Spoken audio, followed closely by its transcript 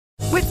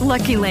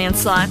Lucky Land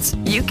Slots,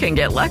 you can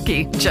get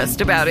lucky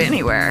just about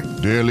anywhere.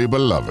 Dearly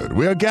beloved,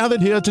 we are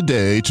gathered here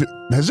today to...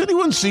 Has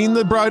anyone seen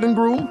the bride and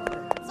groom?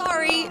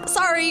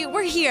 Sorry,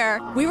 we're here.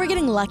 We were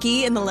getting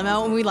lucky in the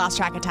limo and we lost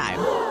track of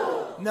time.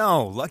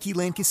 No, Lucky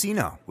Land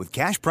Casino, with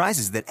cash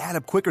prizes that add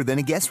up quicker than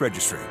a guest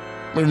registry.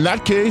 In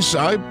that case,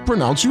 I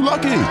pronounce you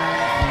lucky.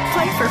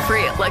 Play for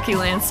free at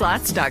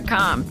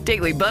LuckyLandSlots.com.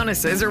 Daily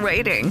bonuses are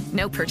waiting.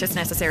 No purchase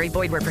necessary.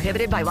 Void where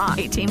prohibited by law.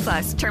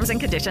 18+. Terms and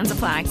conditions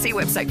apply. See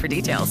website for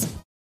details.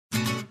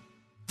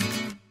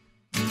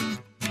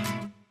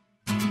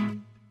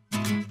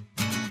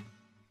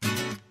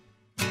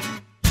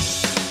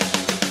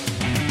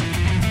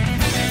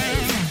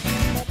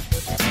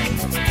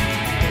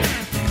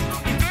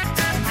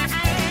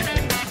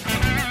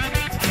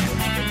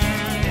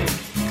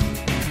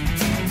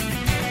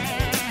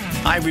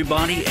 Hi,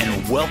 everybody,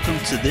 and welcome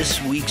to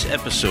this week's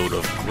episode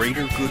of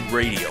Greater Good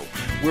Radio.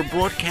 We're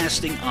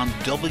broadcasting on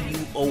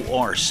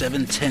WOR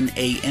 710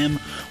 AM.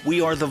 We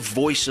are the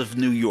voice of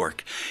New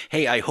York.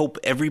 Hey, I hope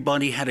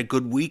everybody had a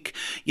good week.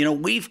 You know,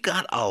 we've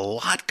got a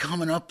lot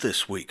coming up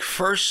this week.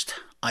 First,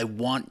 I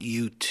want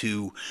you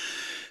to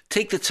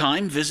take the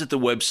time, visit the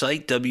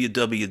website,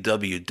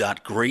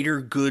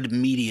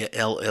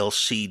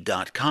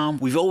 www.greatergoodmediallc.com.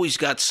 We've always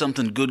got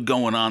something good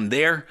going on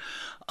there.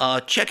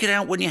 Check it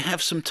out when you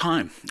have some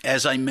time.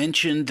 As I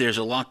mentioned, there's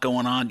a lot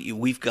going on.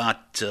 We've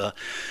got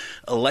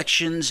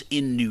elections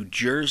in New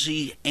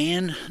Jersey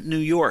and New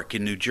York.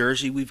 In New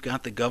Jersey, we've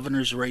got the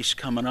governor's race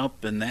coming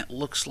up, and that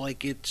looks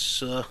like it's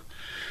going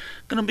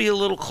to be a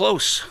little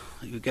close.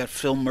 We've got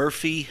Phil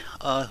Murphy,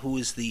 who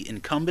is the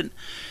incumbent,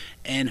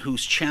 and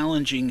who's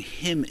challenging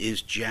him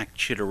is Jack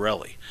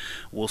Ciattarelli.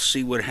 We'll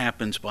see what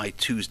happens by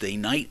Tuesday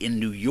night in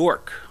New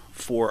York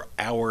for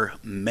our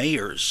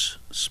mayor's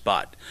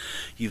spot.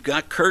 You've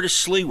got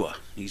Curtis Sliwa.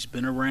 He's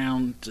been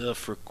around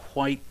for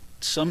quite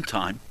some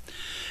time.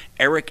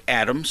 Eric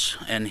Adams,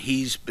 and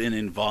he's been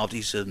involved.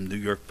 He's a New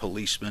York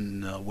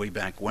policeman way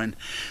back when.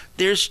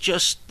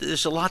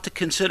 There's a lot to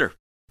consider.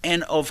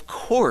 And of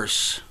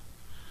course,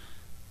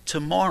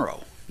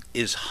 tomorrow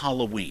is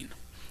Halloween.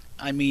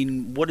 I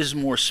mean, what is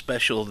more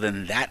special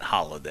than that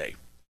holiday?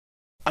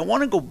 I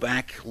want to go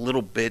back a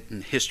little bit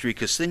in history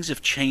because things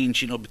have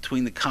changed,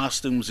 between the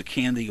costumes, the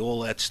candy, all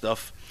that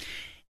stuff.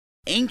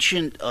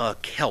 Ancient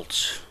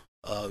Celts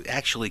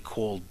actually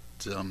called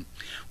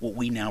what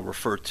we now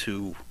refer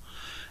to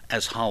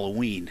as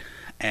Halloween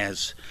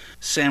as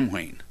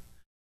Samhain.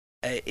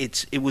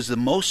 It was the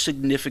most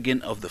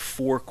significant of the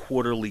 4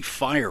 quarterly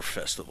fire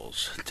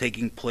festivals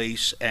taking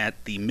place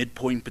at the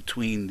midpoint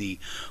between the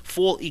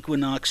fall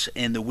equinox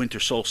and the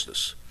winter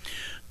solstice.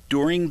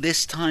 During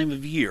this time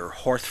of year,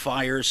 hearth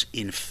fires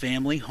in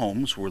family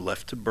homes were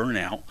left to burn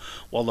out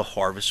while the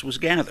harvest was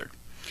gathered.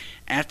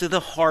 After the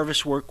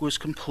harvest work was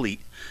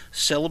complete,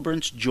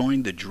 celebrants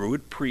joined the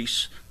Druid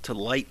priests to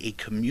light a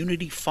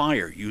community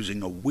fire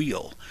using a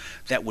wheel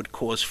that would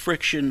cause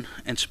friction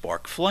and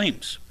spark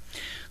flames.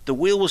 The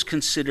wheel was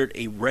considered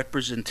a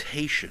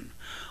representation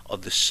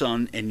of the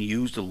sun and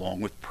used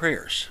along with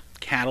prayers.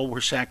 Cattle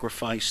were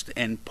sacrificed,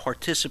 and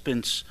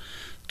participants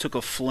took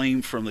a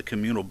flame from the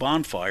communal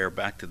bonfire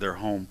back to their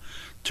home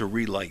to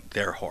relight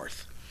their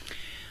hearth.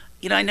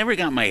 I never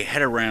got my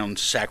head around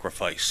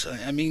sacrifice.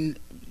 I mean,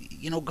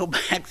 go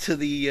back to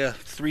the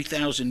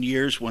 3,000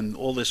 years when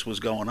all this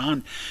was going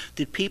on.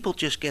 Did people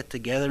just get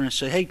together and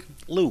say, hey,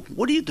 Lou,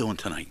 what are you doing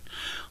tonight?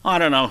 I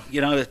don't know.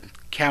 The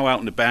cow out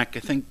in the back. I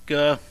think,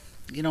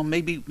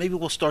 maybe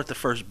we'll start the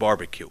first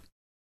barbecue.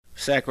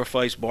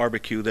 Sacrifice,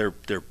 barbecue, they're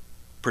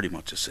pretty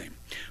much the same.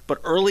 But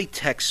early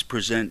texts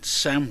present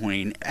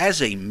Samhain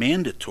as a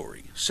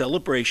mandatory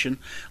celebration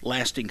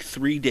lasting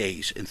 3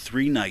 days and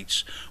 3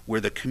 nights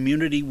where the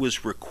community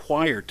was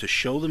required to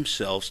show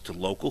themselves to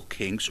local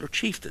kings or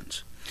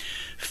chieftains.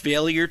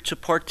 Failure to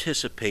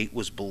participate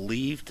was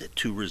believed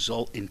to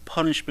result in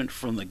punishment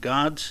from the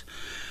gods,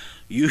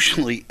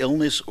 usually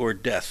illness or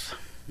death,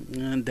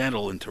 and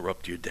that'll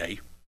interrupt your day.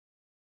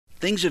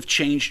 Things have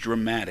changed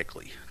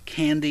dramatically.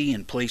 Candy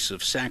in place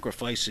of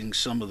sacrificing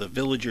some of the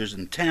villagers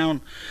in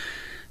town,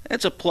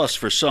 that's a plus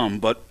for some,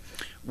 but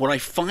what I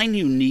find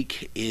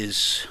unique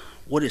is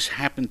what has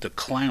happened to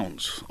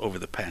clowns over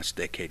the past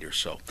decade or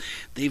so.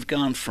 They've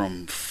gone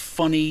from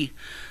funny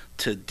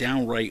to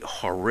downright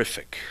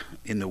horrific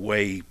in the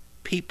way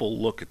people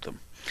look at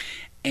them.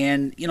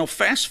 And,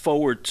 fast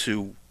forward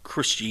to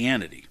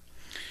Christianity.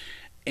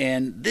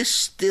 And this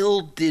still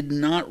did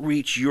not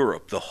reach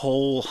Europe, the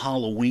whole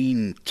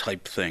Halloween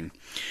type thing.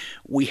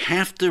 We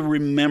have to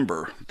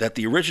remember that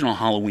the original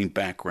Halloween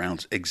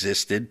backgrounds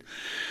existed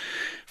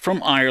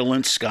from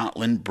Ireland,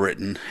 Scotland,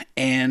 Britain,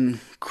 and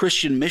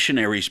Christian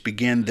missionaries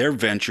began their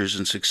ventures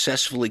and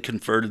successfully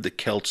converted the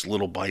Celts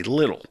little by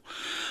little.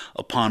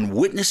 Upon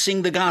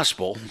witnessing the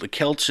gospel, the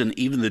Celts and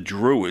even the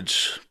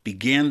Druids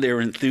began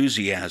their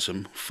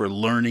enthusiasm for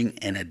learning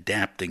and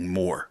adapting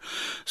more.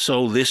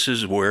 So this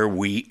is where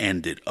we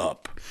ended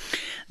up.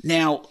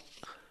 Now,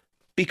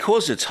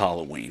 because it's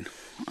Halloween,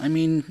 I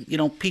mean,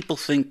 people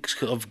think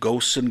of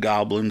ghosts and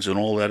goblins and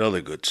all that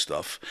other good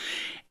stuff.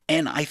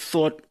 And I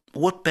thought,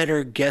 what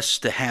better guests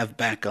to have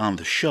back on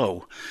the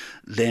show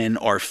than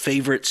our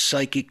favorite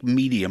psychic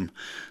medium,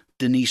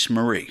 Denise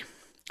Marie.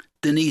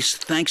 Denise,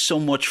 thanks so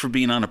much for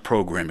being on the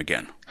program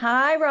again.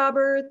 Hi,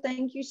 Robert.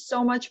 Thank you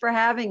so much for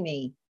having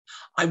me.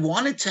 I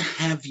wanted to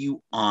have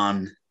you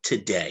on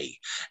today.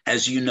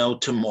 As you know,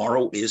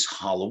 tomorrow is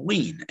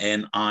Halloween,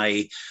 and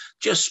I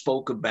just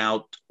spoke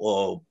about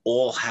All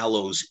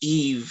Hallows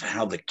Eve,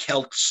 how the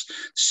Celts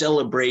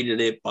celebrated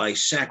it by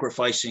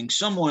sacrificing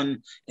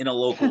someone in a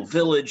local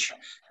village,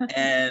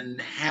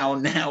 and how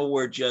now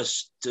we're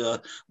just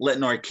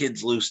letting our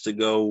kids loose to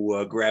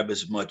go grab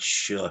as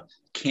much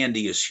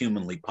candy as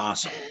humanly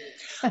possible.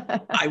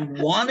 I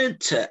wanted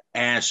to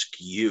ask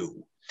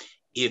you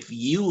if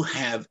you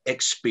have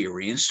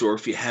experience or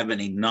if you have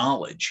any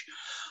knowledge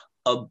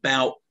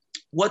about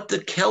what the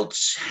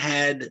Celts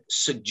had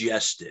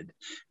suggested,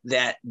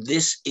 that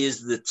this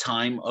is the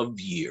time of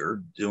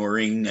year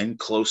during and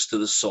close to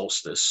the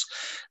solstice,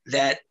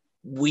 that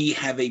we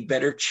have a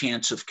better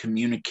chance of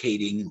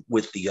communicating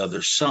with the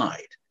other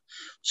side.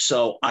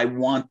 So I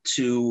want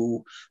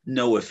to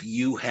know if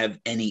you have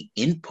any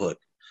input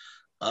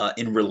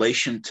in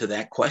relation to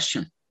that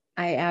question.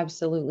 I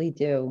absolutely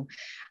do.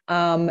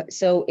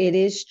 So it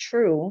is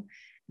true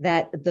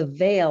that the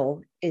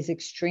veil is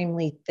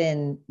extremely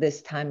thin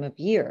this time of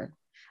year,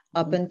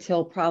 up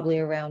until probably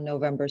around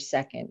November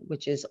 2nd,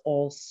 which is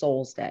All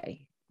Souls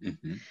Day.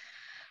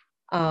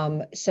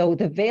 So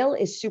the veil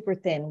is super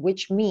thin,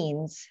 which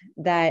means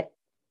that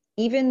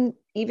even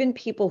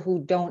people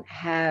who don't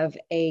have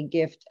a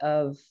gift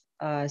of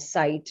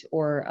sight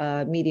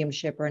or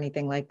mediumship or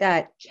anything like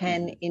that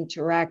can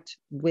interact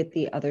with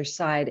the other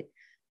side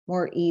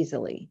more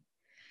easily.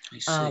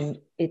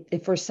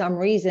 If for some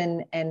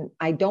reason, and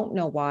I don't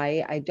know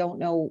why, I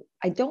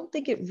don't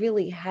think it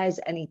really has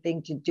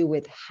anything to do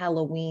with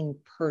Halloween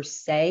per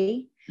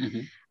se.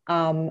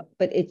 But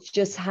it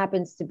just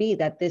happens to be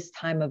that this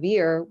time of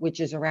year, which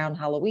is around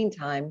Halloween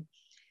time,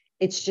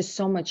 it's just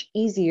so much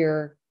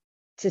easier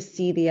to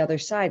see the other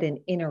side and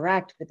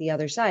interact with the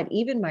other side.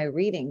 Even my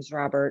readings,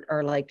 Robert,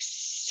 are like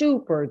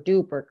super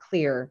duper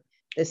clear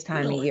this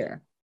time of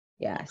year.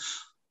 Yes.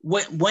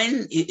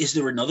 When is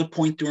there another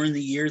point during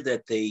the year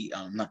that they,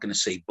 I'm not going to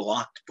say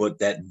blocked, but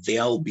that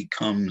veil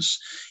becomes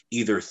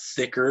either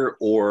thicker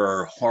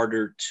or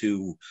harder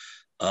to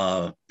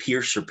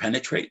pierce or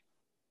penetrate?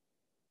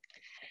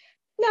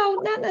 No,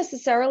 not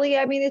necessarily.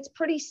 I mean, it's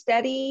pretty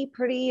steady,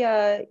 pretty,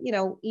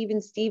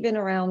 even Steven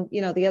around,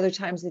 the other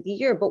times of the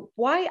year. But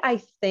why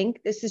I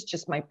think, this is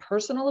just my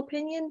personal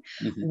opinion,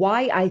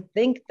 why I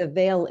think the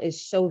veil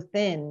is so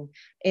thin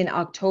in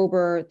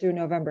October through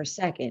November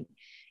 2nd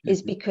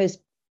is because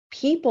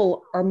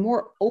people are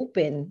more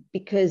open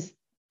because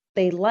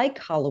they like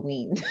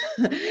Halloween.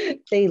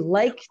 They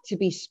like to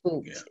be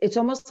spooked. Yeah. It's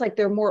almost like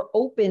they're more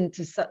open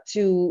to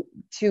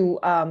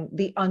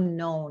the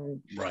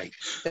unknown. Right.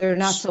 They're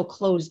not so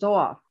closed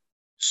off.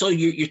 So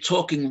you're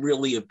talking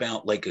really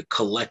about like a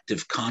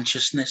collective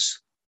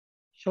consciousness?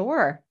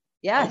 Sure.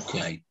 Yes.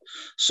 Okay.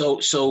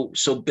 So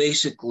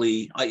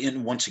basically,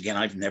 and once again,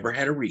 I've never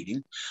had a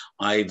reading.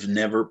 I've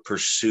never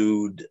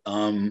pursued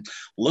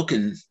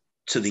looking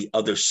to the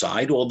other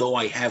side, although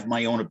I have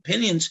my own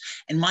opinions,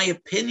 and my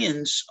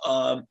opinions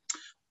are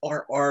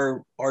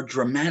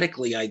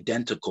dramatically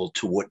identical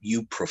to what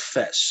you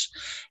profess.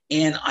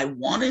 And I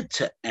wanted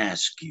to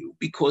ask you,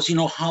 because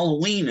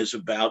Halloween is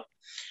about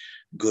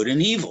good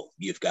and evil.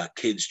 You've got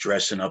kids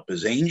dressing up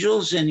as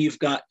angels, and you've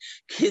got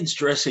kids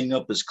dressing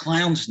up as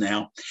clowns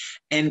now.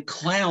 And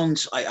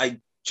clowns, I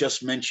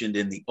just mentioned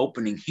in the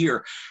opening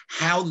here,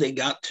 how they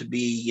got to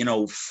be,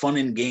 fun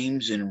and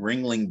games in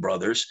Ringling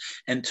Brothers,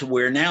 and to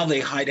where now they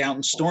hide out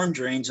in storm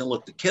drains and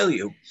look to kill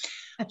you.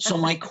 So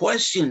my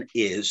question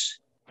is,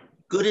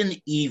 good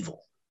and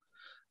evil,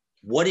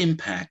 what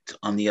impact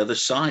on the other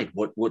side?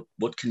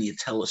 What can you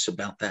tell us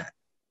about that?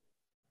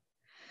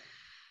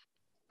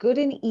 Good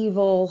and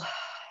evil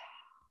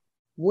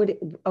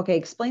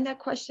explain that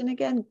question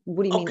again.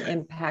 What do you mean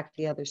impact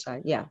the other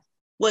side? Yeah.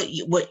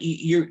 What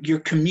you're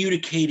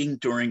communicating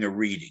during a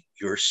reading,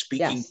 you're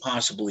speaking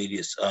possibly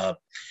to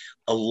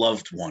a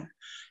loved one.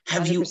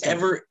 Have 100%. You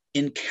ever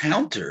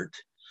encountered,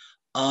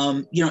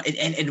 and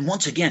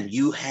once again,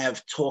 you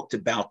have talked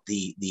about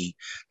the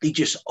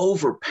just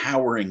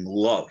overpowering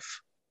love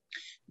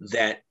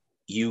that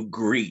you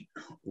greet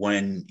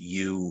when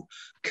you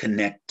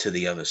connect to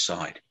the other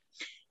side.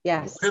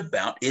 Yes. What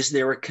about, is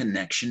there a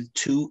connection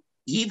to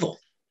evil?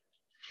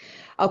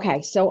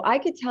 Okay, so I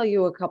could tell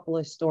you a couple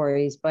of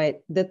stories,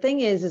 but the thing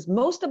is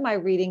most of my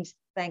readings,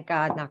 thank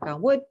God, knock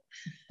on wood,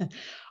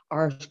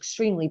 are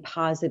extremely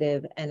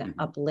positive and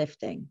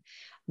uplifting.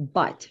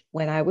 But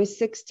when I was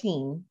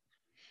 16,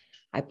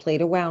 I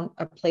played around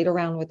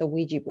with a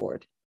Ouija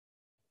board.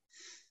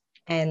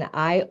 And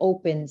I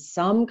opened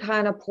some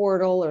kind of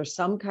portal or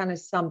some kind of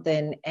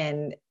something.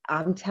 And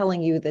I'm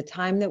telling you, the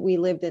time that we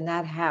lived in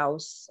that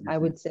house, I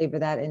would say for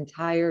that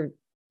entire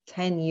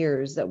 10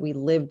 years that we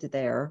lived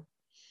there,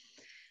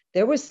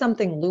 there was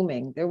something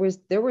looming. There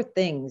were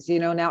things,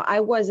 now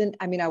I wasn't,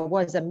 I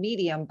was a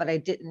medium, but I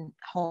didn't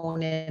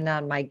hone in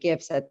on my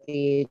gifts at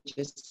the age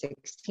of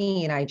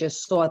 16. I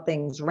just saw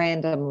things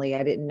randomly.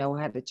 I didn't know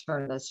how to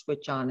turn the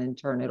switch on and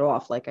turn it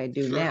off like I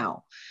do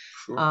now.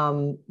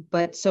 Sure.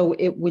 But so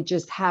it would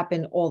just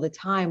happen all the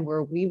time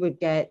where we would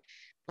get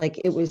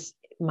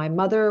my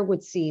mother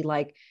would see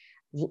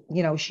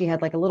she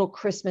had like a little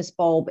Christmas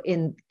bulb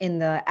in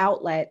the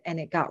outlet, and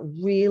it got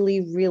really,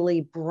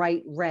 really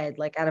bright red,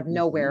 like out of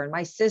nowhere. And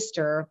my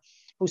sister,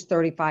 who's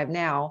 35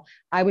 now,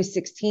 I was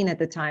 16 at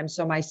the time.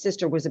 So my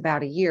sister was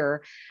about a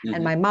year,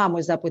 and my mom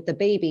was up with the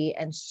baby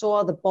and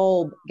saw the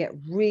bulb get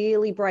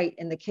really bright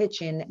in the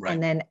kitchen. Right.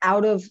 And then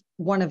out of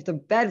one of the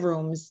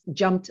bedrooms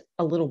jumped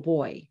a little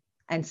boy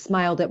and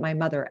smiled at my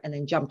mother and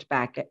then jumped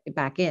back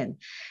in.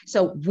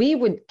 So we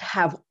would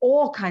have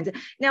all kinds of,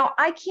 now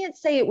I can't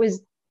say it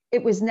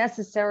was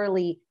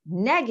necessarily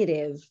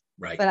negative,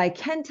 right, but I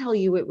can tell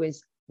you it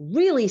was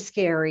really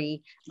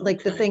scary,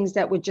 like the things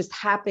that would just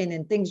happen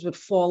and things would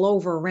fall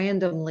over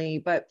randomly.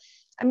 But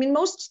I mean,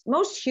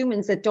 most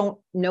humans that don't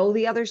know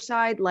the other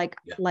side, like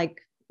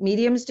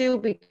mediums do,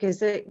 because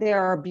they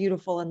are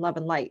beautiful and love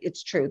and light.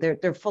 It's true.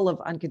 They're full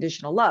of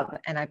unconditional love.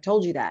 And I've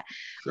told you that.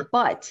 Sure.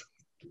 But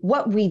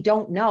what we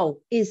don't know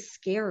is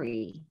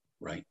scary.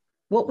 Right.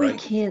 What we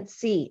can't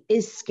see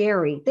is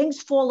scary. Things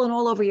falling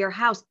all over your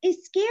house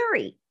is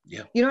scary.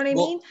 Yeah. You know what I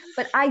mean?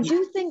 But I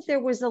do think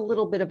there was a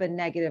little bit of a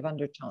negative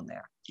undertone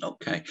there.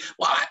 Okay.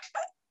 Well,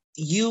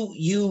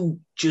 you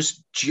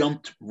just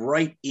jumped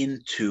right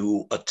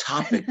into a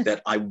topic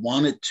that I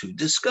wanted to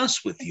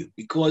discuss with you,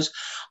 because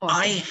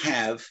I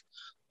have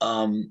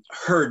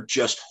heard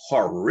just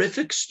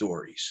horrific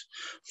stories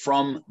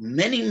from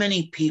many,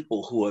 many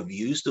people who have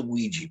used the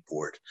Ouija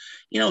board,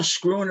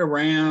 screwing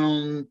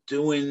around,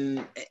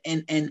 doing,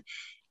 and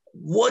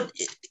what,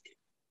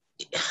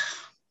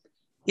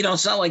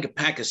 it's not like a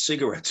pack of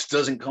cigarettes. It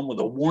doesn't come with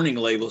a warning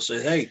label that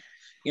says, hey,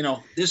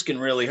 this can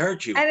really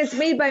hurt you. And it's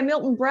made by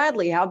Milton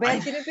Bradley. How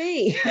bad can it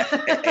be?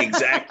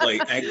 Exactly.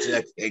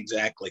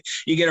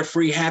 You get a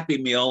free Happy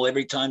Meal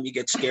every time you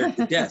get scared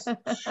to death.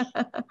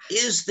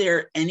 Is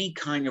there any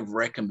kind of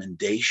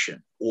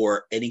recommendation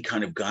or any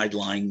kind of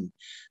guideline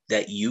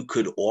that you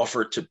could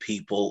offer to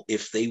people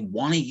if they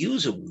want to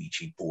use a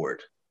Ouija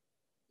board?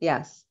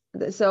 Yes.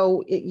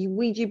 So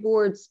Ouija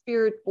board,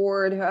 spirit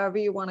board, however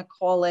you want to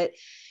call it,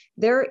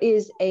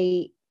 there's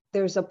a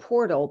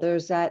portal.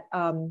 There's that,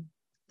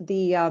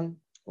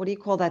 what do you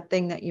call that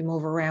thing that you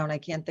move around? I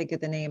can't think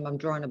of the name. I'm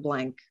drawing a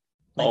blank.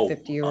 My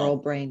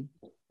 50-year-old brain.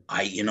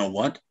 You know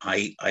what?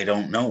 I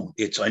don't know.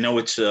 I know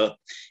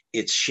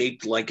it's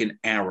shaped like an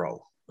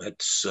arrow.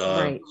 That's,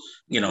 right.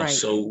 Right.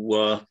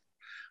 So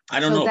I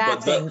don't know.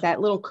 But that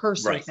little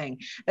cursor thing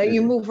that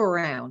you move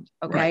around.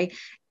 Okay. Right.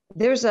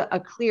 There's a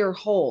clear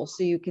hole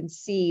so you can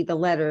see the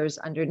letters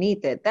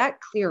underneath it. That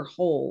clear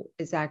hole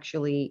is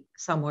actually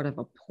somewhat of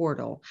a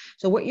portal.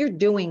 So what you're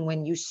doing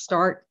when you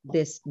start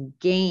this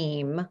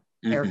game,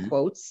 air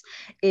quotes,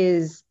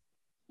 is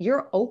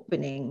you're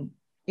opening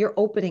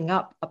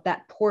up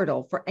that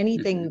portal for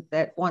anything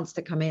that wants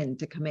to come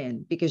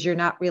in, because you're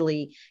not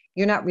really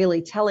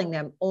telling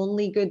them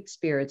only good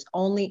spirits,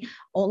 only,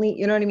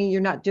 you know what I mean?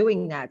 You're not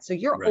doing that. So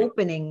you're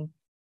opening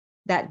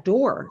that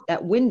door,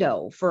 that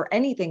window for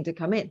anything to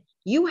come in.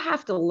 You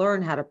have to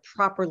learn how to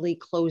properly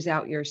close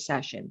out your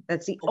session.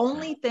 That's the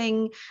only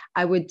thing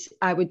I would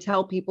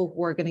tell people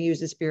who are going to use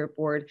the spirit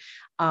board.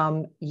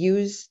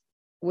 Use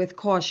with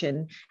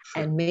caution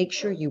and make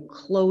sure you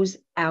close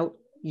out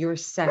your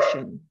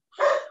session.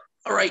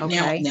 All right.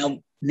 Okay?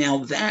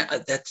 Now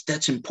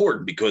that's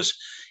important, because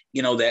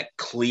that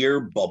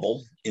clear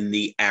bubble in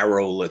the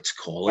arrow, let's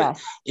call it,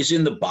 is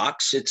in the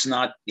box. It's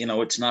not,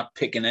 it's not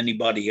picking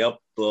anybody up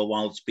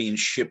while it's being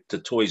shipped to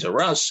Toys R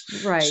Us.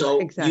 Right.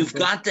 So you've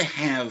got to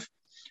have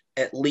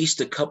at least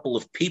a couple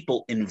of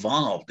people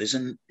involved.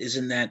 Isn't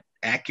that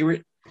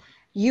accurate?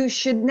 You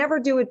should never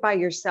do it by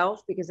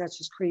yourself, because that's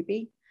just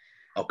creepy.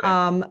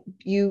 Okay.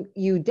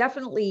 You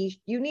definitely,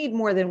 you need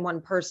more than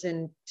one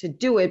person to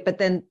do it. But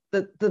then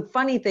the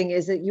funny thing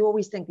is that you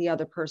always think the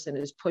other person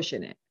is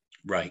pushing it.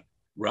 Right.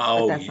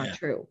 But that's not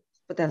true.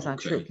 But that's not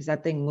true, because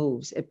that thing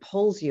moves. It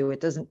pulls you.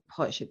 It doesn't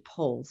push. It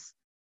pulls.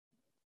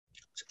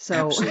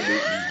 So absolutely.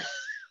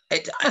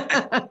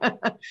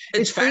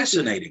 It's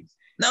fascinating.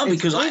 No,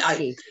 because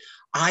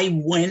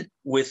I went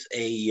with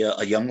a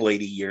young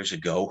lady years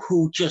ago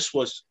who just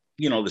was,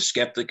 the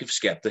skeptic of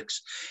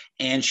skeptics.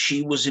 And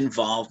she was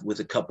involved with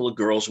a couple of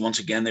girls. Once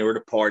again, they were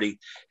at a party,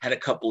 had a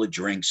couple of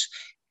drinks.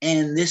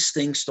 And this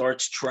thing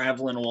starts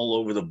traveling all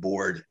over the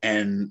board.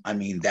 And I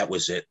mean, that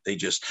was it. They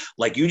just,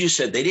 like you just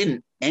said, they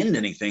didn't end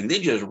anything. They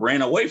just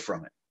ran away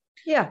from it.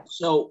 Yeah.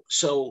 So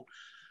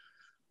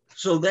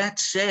that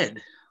said,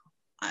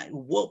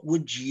 what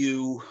would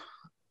you,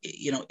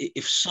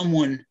 if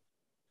someone,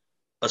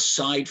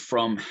 aside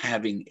from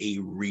having a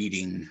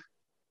reading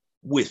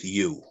with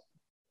you,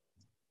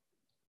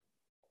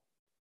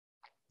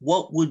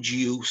 what would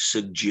you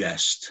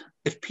suggest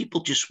if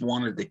people just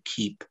wanted to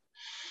keep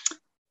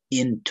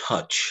in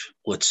touch,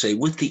 let's say,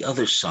 with the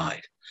other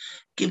side?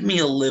 Give me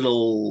a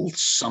little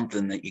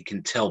something that you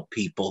can tell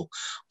people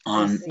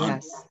on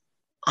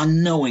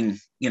knowing,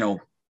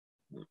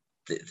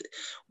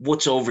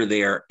 what's over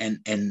there and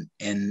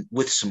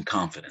with some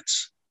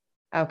confidence.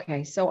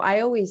 Okay. So I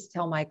always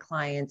tell my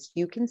clients,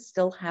 you can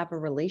still have a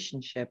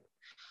relationship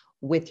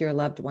with your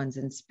loved ones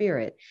in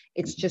spirit.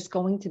 It's just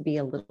going to be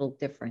a little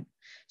different.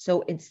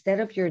 So instead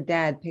of your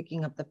dad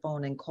picking up the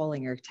phone and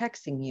calling or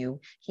texting you,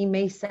 he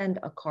may send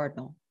a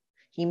cardinal.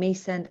 He may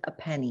send a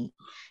penny.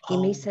 He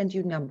may send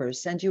you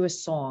numbers, send you a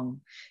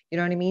song. You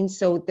know what I mean?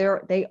 So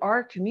they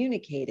are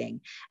communicating.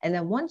 And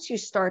then once you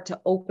start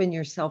to open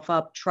yourself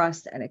up,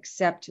 trust and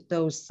accept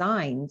those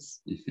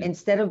signs,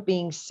 instead of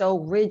being so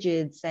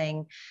rigid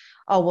saying,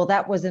 oh, well,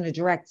 that wasn't a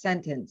direct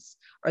sentence,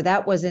 or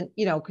that wasn't,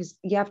 because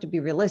you have to be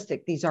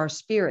realistic. These are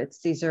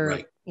spirits. These are,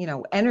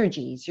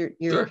 energies.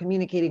 You're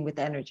communicating with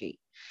energy.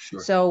 Sure.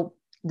 So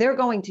they're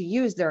going to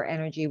use their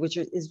energy, which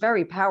is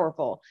very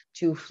powerful,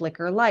 to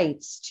flicker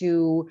lights,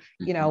 to,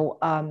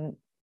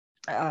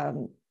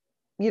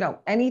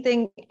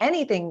 anything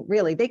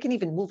really. They can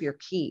even move your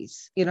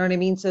keys. You know what I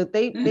mean? So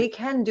they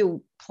can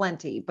do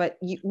plenty, but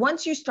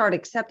once you start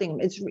accepting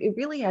them, it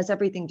really has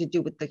everything to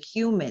do with the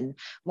human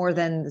more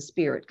than the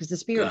spirit, because the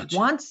spirit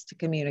wants to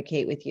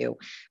communicate with you,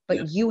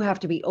 but you have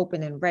to be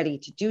open and ready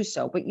to do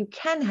so. But you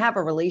can have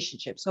a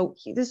relationship. So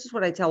this is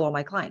what I tell all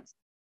my clients: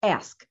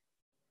 ask.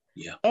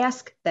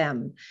 Ask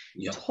them,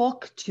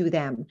 talk to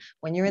them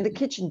when you're in the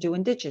kitchen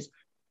doing dishes,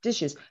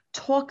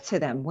 talk to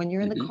them when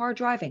you're in the car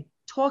driving,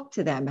 talk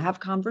to them, have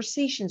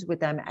conversations with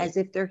them as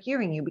if they're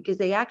hearing you, because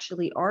they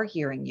actually are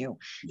hearing you.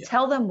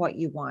 Tell them what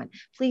you want.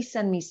 Please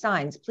send me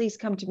signs. Please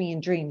come to me in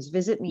dreams,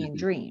 visit me in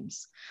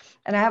dreams.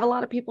 And I have a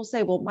lot of people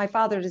say, well, my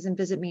father doesn't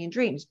visit me in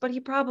dreams, but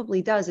he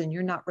probably does. And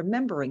you're not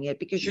remembering it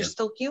because you're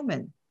still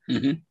human.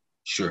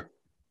 Sure.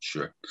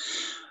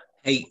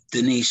 Hey,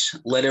 Denise,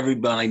 let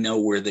everybody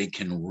know where they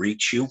can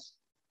reach you.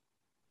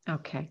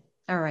 Okay.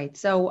 All right.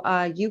 So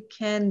you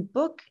can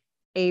book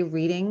a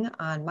reading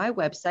on my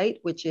website,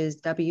 which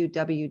is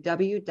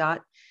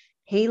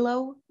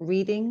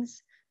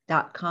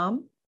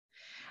www.haloreadings.com.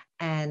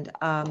 And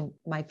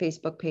my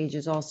Facebook page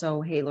is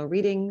also Halo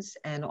Readings,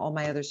 and all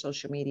my other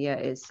social media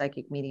is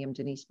Psychic Medium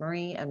Denise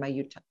Marie, and my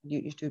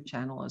YouTube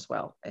channel as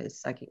well is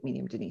Psychic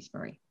Medium Denise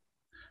Marie.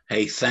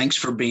 Hey, thanks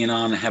for being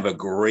on. Have a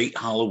great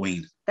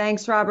Halloween.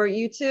 Thanks, Robert.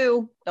 You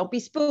too. Don't be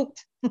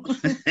spooked.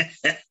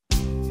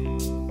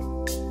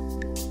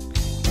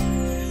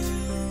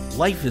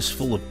 Life is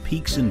full of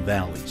peaks and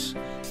valleys,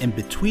 and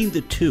between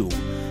the two,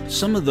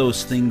 some of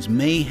those things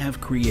may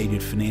have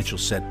created financial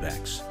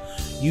setbacks.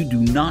 You do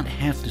not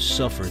have to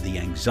suffer the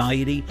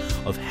anxiety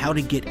of how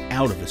to get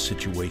out of a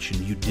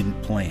situation you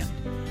didn't plan.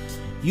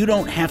 You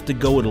don't have to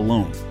go it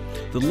alone.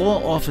 The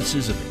law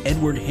offices of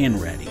Edward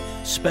Hanratty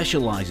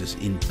specializes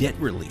in debt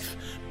relief,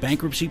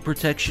 bankruptcy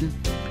protection,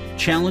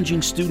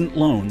 challenging student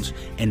loans,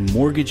 and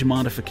mortgage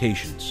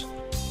modifications.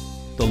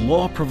 The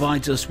law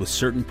provides us with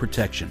certain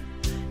protection,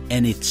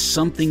 and it's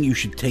something you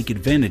should take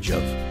advantage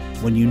of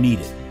when you need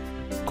it.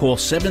 Call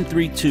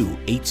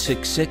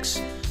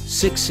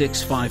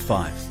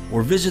 732-866-6655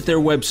 or visit their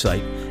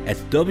website at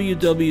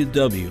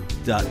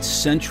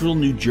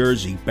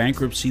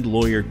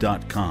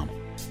www.centralnewjerseybankruptcylawyer.com.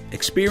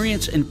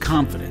 Experience and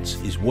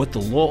confidence is what the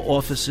law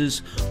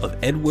offices of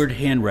Edward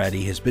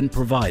Hanratty has been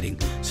providing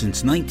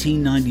since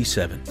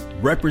 1997.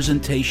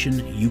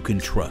 Representation you can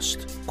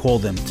trust. Call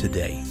them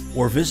today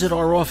or visit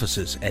our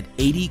offices at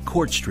 80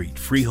 Court Street,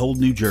 Freehold,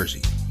 New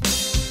Jersey.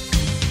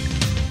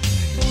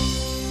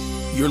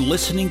 You're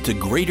listening to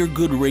Greater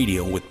Good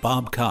Radio with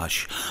Bob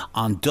Kosh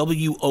on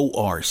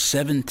WOR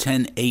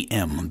 710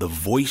 AM, the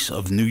voice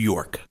of New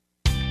York.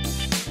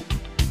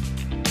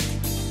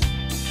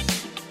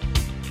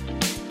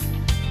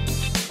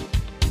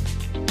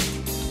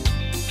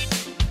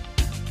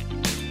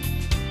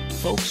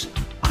 Folks,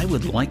 I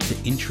would like to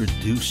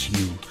introduce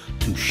you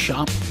to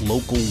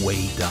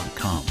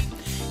ShopLocalWay.com.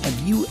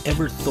 Have you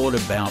ever thought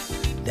about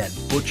that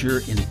butcher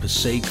in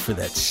Passaic for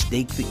that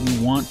steak that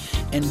you want?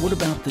 And what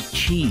about the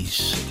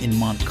cheese in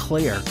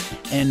Montclair?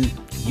 And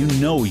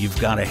you've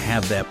got to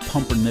have that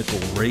pumpernickel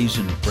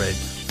raisin bread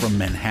from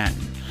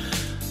Manhattan.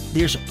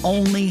 There's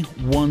only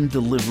one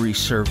delivery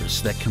service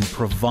that can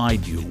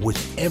provide you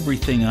with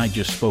everything I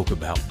just spoke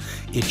about.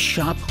 It's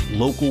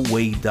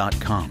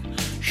ShopLocalWay.com.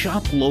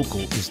 Shop Local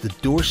is the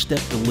doorstep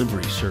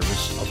delivery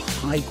service of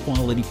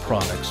high-quality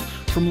products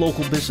from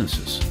local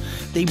businesses.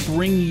 They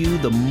bring you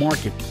the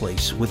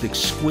marketplace with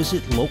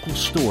exquisite local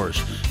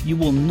stores you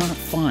will not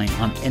find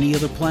on any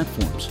other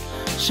platforms.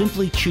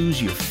 Simply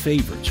choose your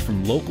favorites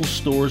from local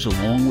stores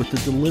along with the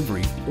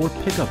delivery or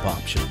pickup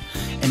option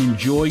and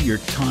enjoy your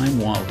time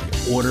while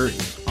your order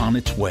is on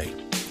its way.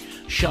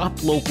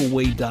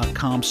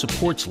 ShopLocalWay.com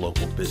supports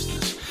local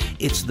business.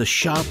 It's the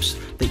shops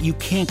that you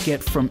can't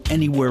get from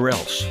anywhere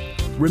else.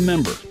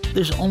 Remember,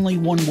 there's only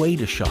one way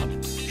to shop.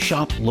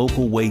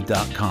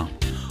 ShopLocalWay.com.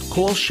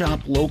 Call Shop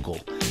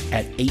Local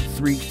at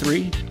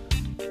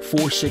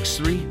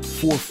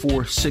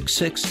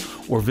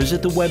 833-463-4466 or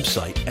visit the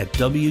website at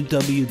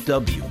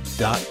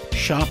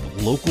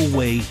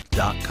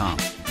www.shoplocalway.com.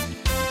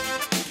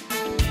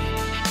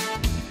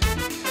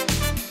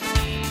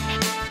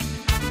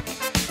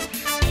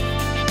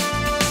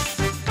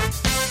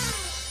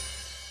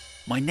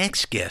 My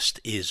next guest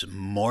is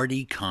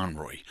Marty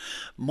Conroy.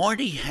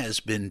 Marty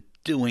has been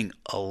doing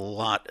a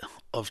lot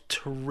of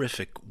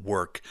terrific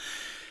work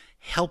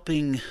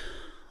helping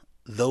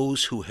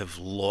those who have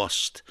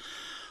lost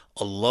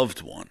a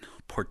loved one,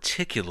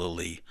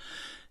 particularly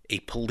a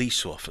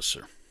police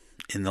officer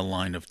in the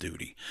line of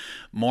duty.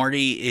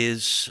 Marty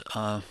is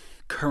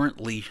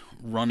currently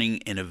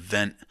running an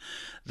event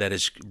that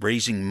is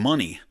raising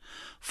money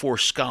for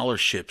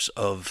scholarships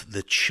of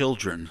the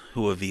children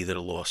who have either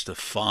lost a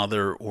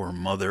father or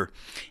mother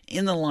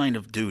in the line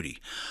of duty.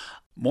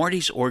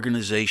 Marty's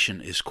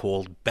organization is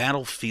called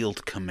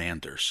Battlefield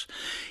Commanders.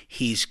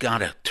 He's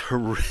got a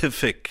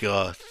terrific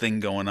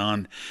thing going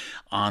on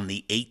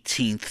the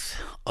 18th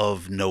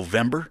of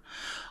November.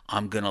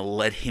 I'm going to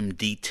let him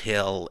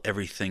detail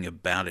everything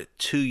about it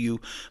to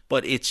you,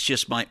 but it's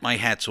just my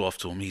hat's off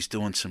to him. He's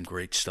doing some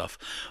great stuff.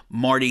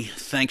 Marty,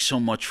 thanks so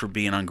much for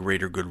being on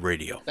Greater Good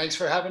Radio. Thanks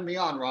for having me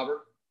on,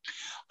 Robert.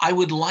 I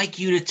would like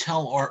you to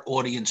tell our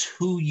audience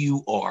who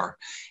you are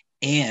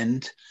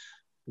and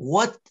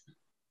what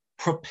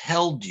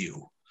propelled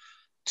you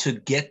to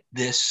get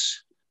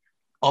this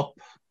up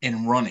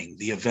and running,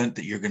 the event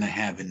that you're going to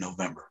have in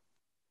November.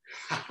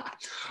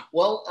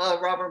 Well,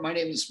 Robert, my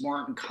name is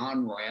Martin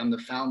Conroy. I'm the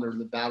founder of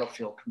the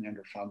Battlefield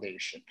Commander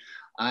Foundation.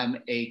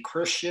 I'm a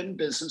Christian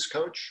business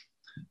coach,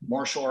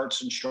 martial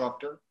arts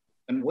instructor,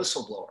 and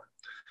whistleblower.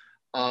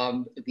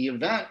 The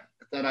event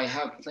that I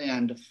have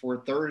planned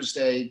for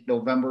Thursday,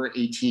 November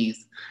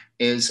 18th,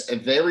 is a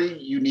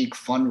very unique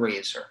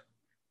fundraiser.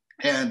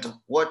 And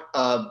what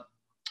brought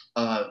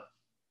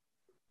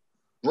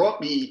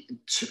me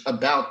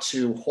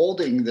to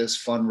holding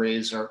this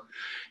fundraiser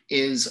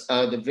is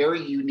the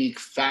very unique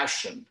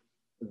fashion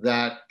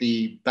that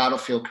the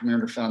Battlefield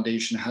Commander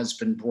Foundation has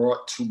been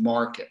brought to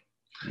market.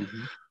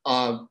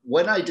 Mm-hmm.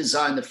 When I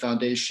designed the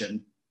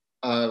foundation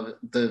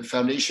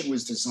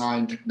was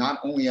designed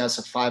not only as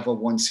a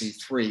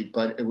 501c3,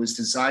 but it was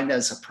designed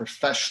as a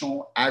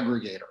professional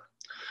aggregator.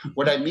 Mm-hmm.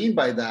 What I mean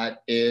by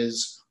that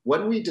is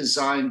when we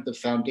designed the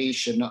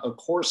foundation, of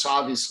course,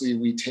 obviously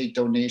we take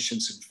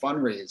donations and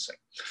fundraising,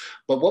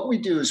 but what we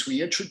do is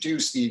we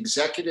introduce the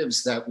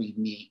executives that we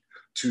meet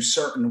to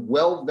certain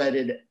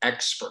well-vetted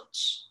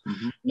experts.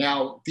 Mm-hmm.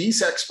 Now,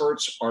 these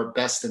experts are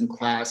best in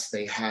class.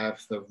 They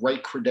have the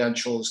right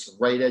credentials, the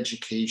right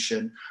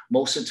education.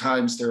 Most of the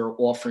times they're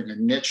offering a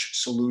niche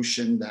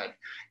solution that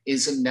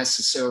isn't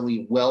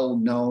necessarily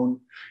well-known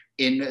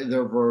in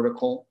their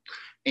vertical.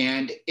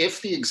 And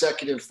if the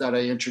executive that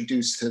I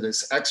introduced to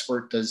this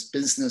expert does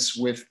business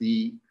with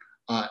the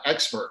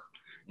expert,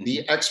 mm-hmm.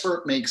 the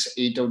expert makes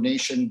a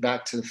donation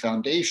back to the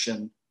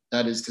foundation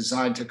that is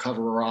designed to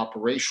cover our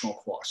operational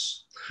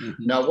costs.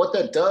 Mm-hmm. Now, what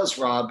that does,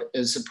 Rob,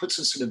 is it puts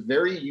us in a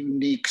very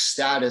unique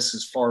status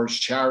as far as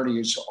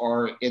charities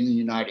are in the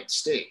United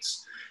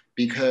States,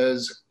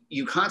 because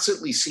you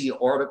constantly see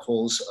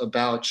articles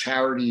about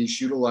charities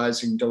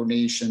utilizing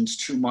donations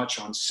too much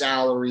on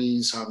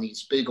salaries, on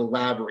these big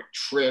elaborate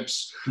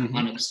trips, mm-hmm.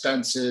 on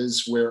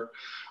expenses where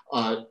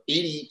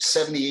 80,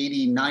 70,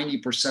 80,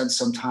 90%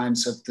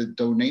 sometimes of the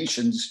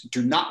donations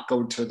do not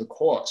go to the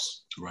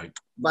cause. Right.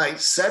 By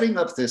setting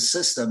up this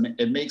system,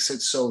 it makes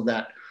it so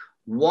that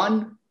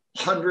 100%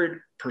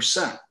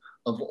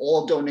 of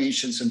all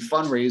donations and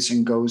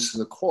fundraising goes to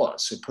the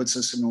cause. It puts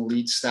us in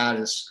elite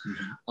status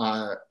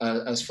mm-hmm.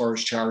 As far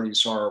as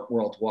charities are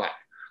worldwide,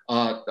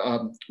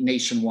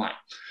 nationwide.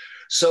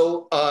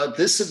 So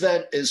this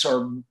event is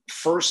our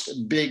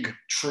first big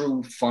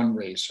true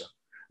fundraiser.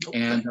 Okay.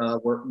 And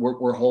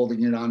we're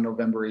holding it on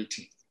November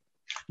 18th.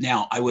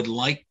 Now, I would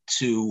like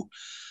to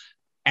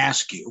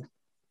ask you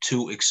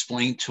to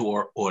explain to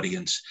our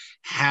audience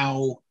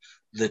how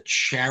the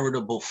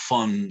charitable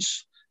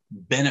funds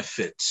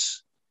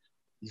benefits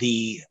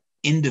the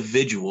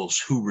individuals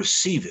who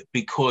receive it,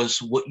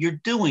 because what you're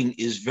doing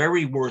is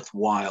very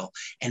worthwhile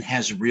and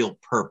has real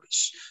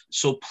purpose.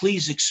 So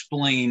please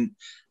explain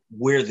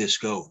where this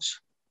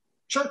goes.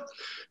 Sure.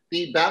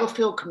 The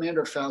Battlefield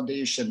Commander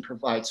Foundation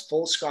provides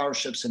full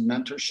scholarships and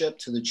mentorship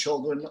to the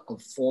children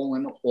of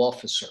fallen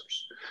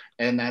officers,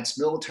 and that's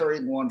military,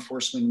 law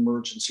enforcement,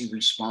 emergency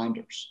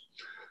responders.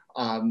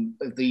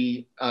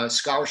 The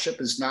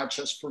scholarship is not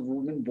just for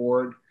room and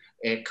board.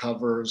 It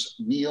covers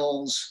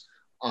meals,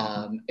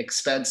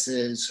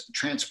 expenses,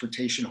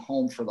 transportation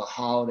home for the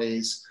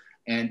holidays,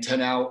 and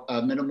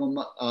a minimum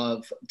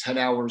of 10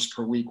 hours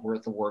per week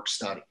worth of work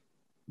study.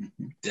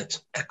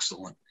 That's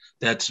excellent.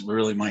 That's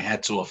really, my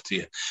hat's off to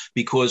you,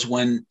 because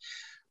when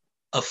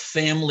a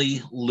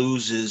family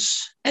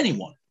loses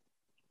anyone,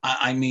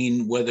 I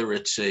mean, whether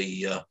it's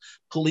a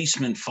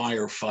policeman,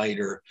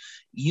 firefighter,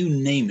 you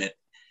name it,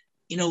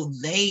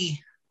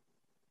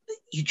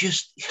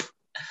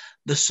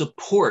 the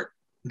support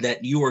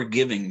that you are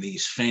giving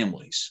these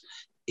families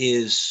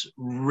is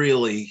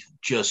really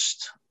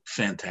just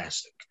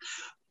fantastic.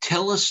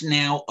 Tell us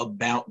now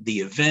about the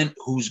event,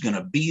 who's going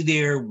to be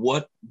there,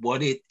 what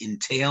it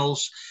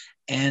entails,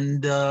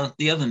 and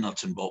the other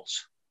nuts and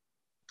bolts.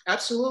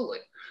 Absolutely.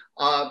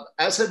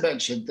 As I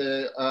mentioned,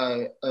 the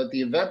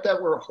event that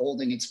we're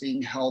holding, it's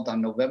being held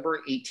on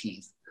November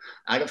 18th.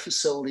 at a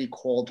facility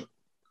called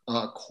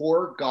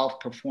Core Golf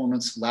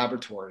Performance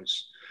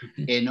Laboratories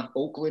in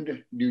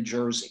Oakland, New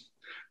Jersey.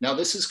 Now,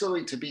 this is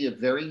going to be a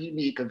very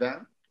unique event.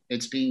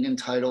 It's being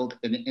entitled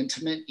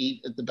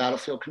the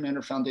Battlefield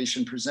Commander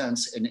Foundation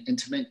presents an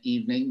intimate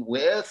evening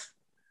with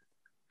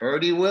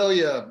Bertie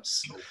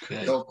Williams.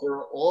 Okay. So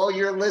for all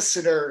your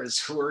listeners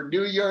who are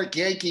New York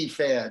Yankee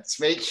fans,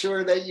 make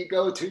sure that you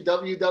go to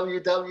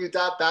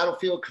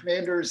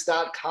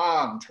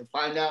www.battlefieldcommanders.com to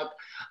find out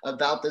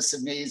about this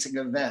amazing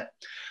event.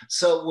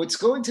 So what's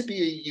going to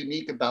be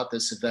unique about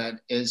this event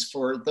is,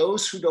 for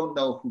those who don't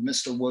know who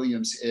Mr.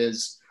 Williams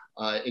is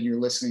in your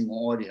listening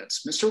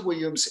audience, Mr.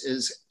 Williams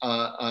is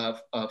a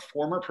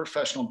former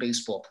professional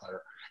baseball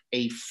player,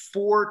 a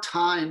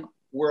four-time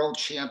world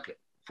champion.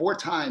 4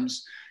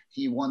 times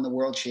he won the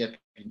world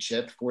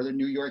championship for the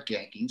New York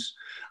Yankees.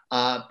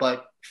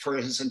 But for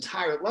his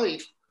entire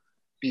life,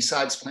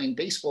 besides playing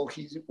baseball,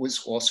 he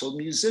was also a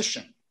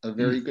musician, a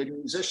very good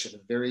musician,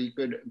 a very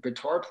good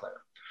guitar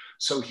player.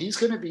 So he's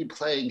going to be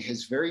playing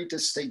his very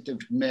distinctive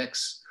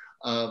mix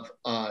of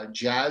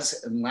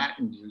jazz and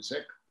Latin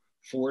music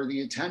for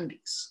the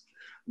attendees.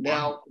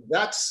 Now,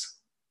 that's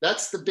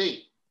the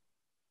bait.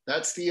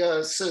 That's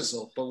the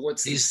sizzle. But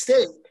what's the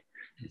steak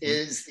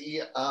is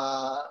the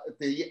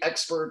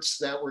experts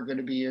that we're going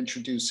to be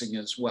introducing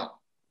as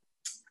well.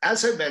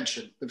 As I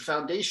mentioned, the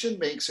foundation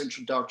makes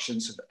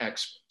introductions of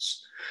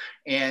experts.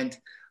 And,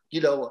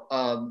 in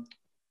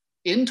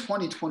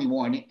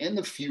 2021, in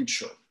the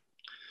future,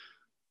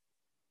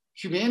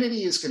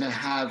 humanity is going to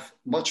have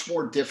much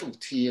more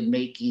difficulty in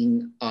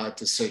making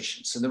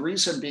decisions. And the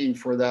reason being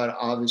for that,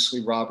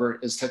 obviously, Robert,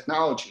 is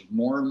technology.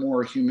 More and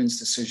more humans'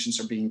 decisions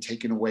are being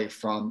taken away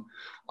from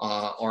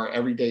our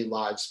everyday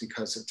lives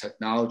because of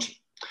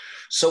technology.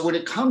 So when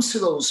it comes to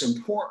those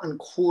important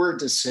core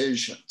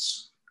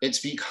decisions, it's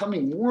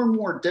becoming more and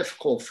more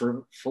difficult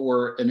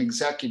for an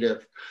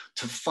executive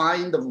to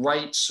find the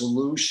right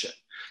solution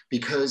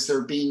because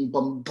they're being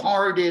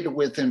bombarded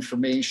with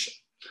information.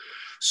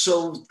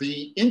 So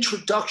the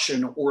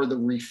introduction or the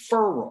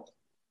referral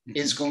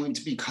is going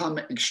to become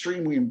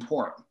extremely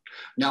important.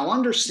 Now,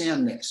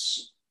 understand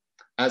this: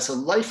 as a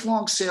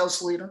lifelong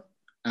sales leader,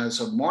 as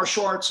a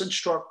martial arts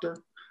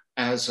instructor,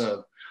 as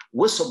a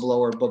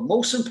whistleblower, but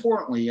most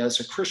importantly, as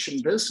a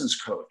Christian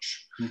business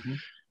coach,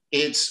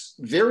 it's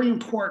very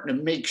important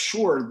to make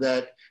sure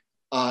that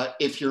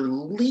if you're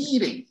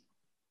leading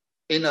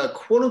in a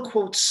quote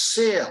unquote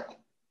sale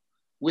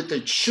with the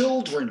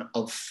children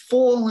of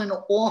fallen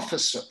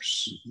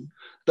officers,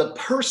 the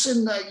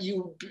person that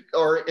you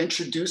are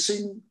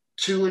introducing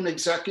to an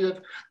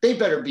executive, they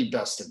better be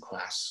best in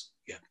class.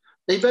 Yeah.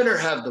 They better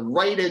have the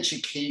right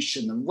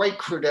education, the right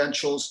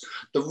credentials,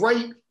 the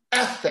right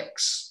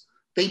ethics.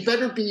 They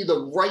better be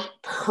the right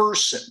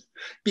person,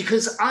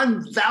 because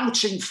I'm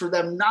vouching for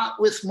them, not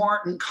with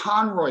Martin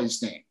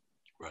Conroy's name.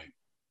 Right.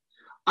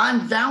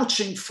 I'm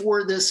vouching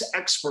for this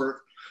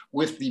expert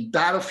with the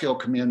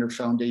Battlefield Commander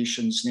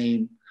Foundation's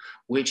name,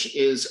 which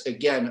is,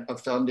 again, a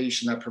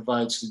foundation that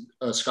provides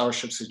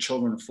scholarships to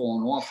children of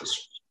fallen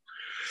officers.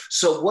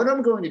 So what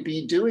I'm going to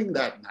be doing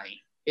that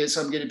night is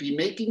I'm going to be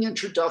making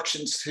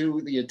introductions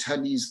to the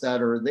attendees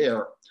that are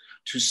there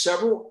to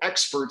several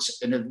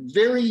experts in a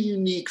very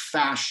unique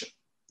fashion.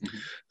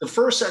 The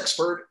first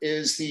expert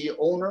is the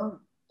owner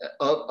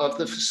of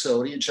the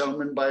facility, a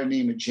gentleman by the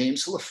name of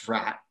James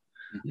LaFrat.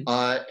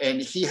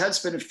 And he has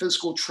been a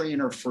physical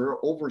trainer for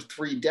over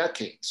 3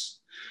 decades.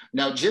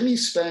 Now, Jimmy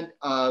spent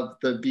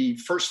the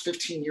first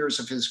 15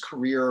 years of his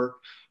career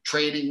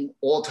training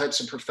all types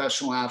of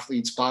professional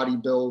athletes,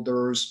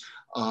 bodybuilders,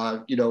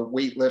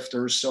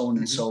 weightlifters, so on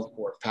and so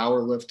forth,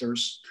 power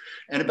lifters.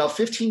 And about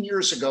 15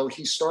 years ago,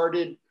 he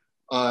started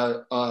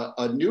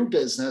a new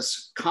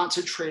business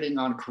concentrating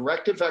on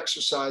corrective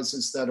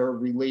exercises that are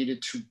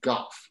related to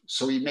golf.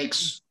 So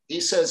he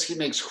says he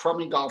makes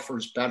crummy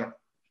golfers better.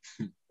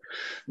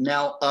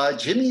 Now,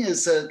 Jimmy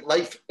is a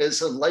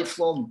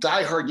lifelong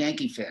diehard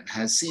Yankee fan,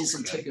 has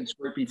season tickets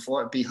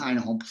right behind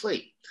home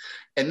plate.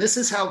 And this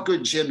is how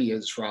good Jimmy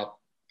is, Rob.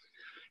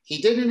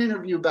 He did an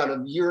interview about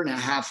 1.5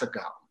 years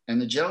ago. And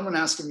the gentleman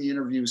asking the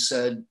interview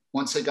said,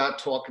 once they got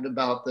talking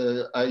about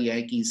the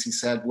Yankees, he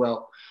said,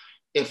 well,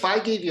 if I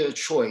gave you a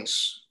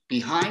choice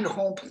behind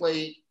home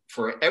plate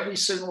for every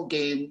single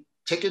game,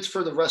 tickets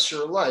for the rest of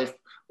your life,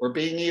 or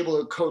being able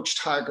to coach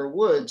Tiger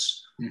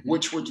Woods,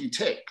 which would you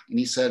take? And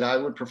he said, I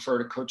would prefer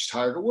to coach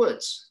Tiger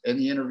Woods. And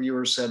the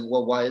interviewer said,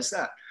 well, why is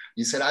that?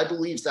 He said, I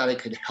believe that I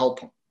could help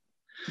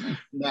him.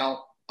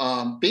 Now,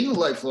 being a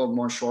lifelong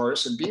martial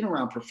artist and being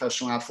around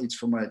professional athletes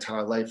for my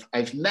entire life,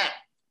 I've met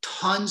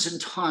tons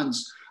and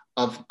tons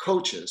of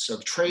coaches,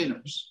 of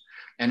trainers.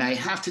 And I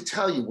have to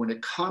tell you, when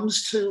it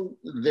comes to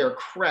their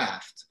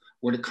craft,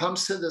 when it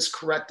comes to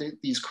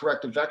these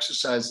corrective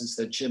exercises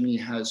that Jimmy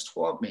has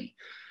taught me,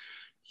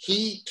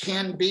 he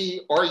can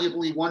be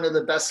arguably one of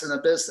the best in the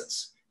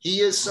business. He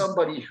is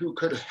somebody who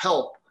could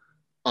help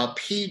a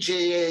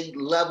PGA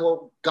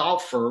level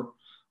golfer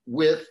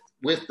with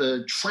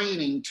the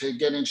training to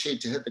get in shape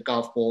to hit the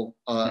golf ball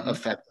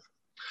effectively.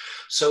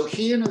 So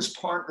he and his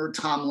partner,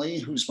 Tom Lee,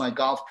 who's my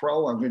golf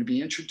pro, I'm going to be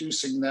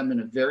introducing them in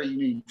a very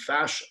unique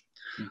fashion.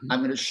 I'm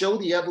going to show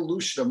the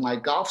evolution of my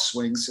golf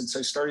swing since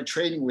I started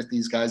training with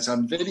these guys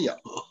on video.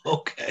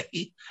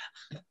 Okay.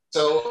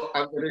 So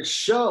I'm going to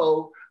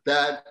show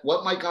that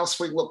what my golf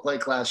swing looked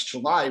like last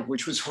July,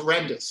 which was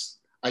horrendous.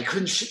 I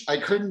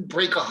couldn't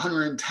break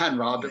 110,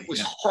 Rob. It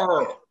was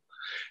horrible.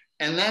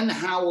 And then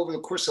how over the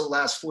course of the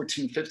last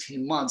 14,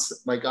 15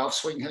 months, my golf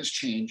swing has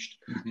changed.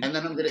 And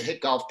then I'm going to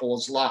hit golf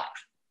balls live.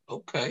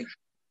 Okay.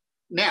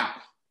 Now,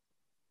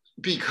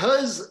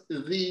 because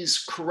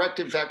these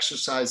corrective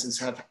exercises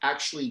have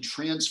actually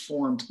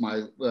transformed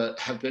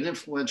have been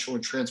influential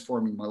in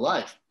transforming my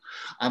life,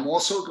 I'm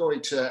also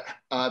going to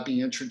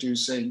be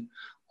introducing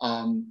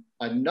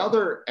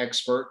another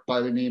expert by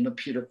the name of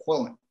Peter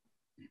Quillen.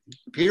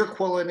 Peter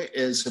Quillen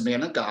is a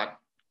man of God.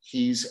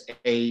 He's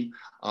a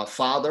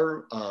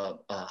father,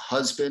 a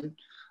husband,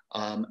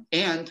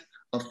 and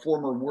a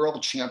former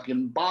world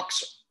champion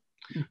boxer.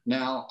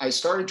 Now, I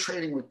started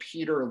training with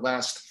Peter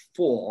last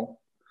fall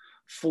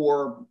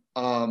for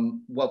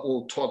what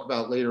we'll talk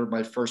about later,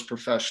 my first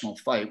professional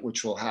fight,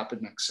 which will happen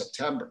next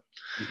September.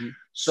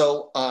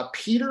 So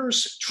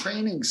Peter's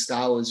training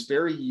style is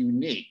very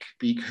unique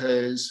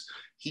because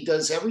he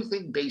does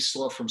everything based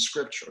off from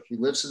scripture. He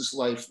lives his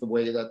life the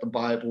way that the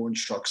Bible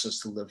instructs us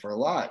to live our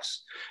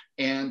lives.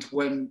 And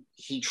when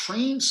he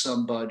trains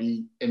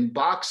somebody in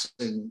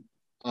boxing,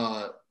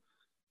 talking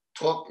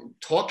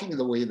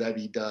the way that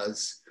he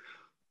does,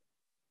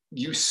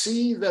 you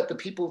see that the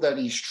people that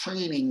he's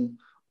training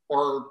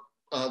are,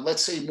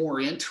 let's say, more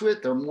into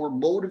it. They're more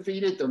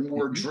motivated. They're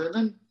more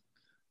driven.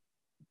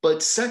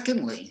 But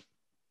secondly,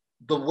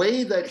 the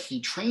way that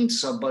he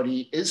trains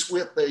somebody is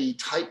with a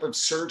type of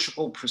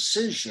surgical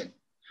precision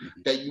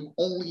that you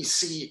only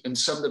see in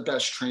some of the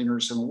best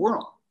trainers in the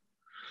world.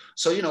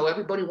 So,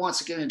 everybody wants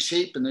to get in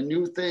shape, and the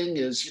new thing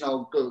is,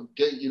 go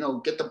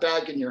get the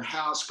bag in your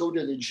house, go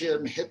to the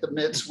gym, hit the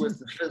mitts with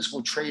the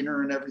physical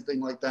trainer and everything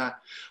like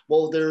that.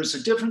 Well, there's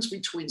a difference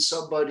between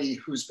somebody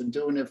who's been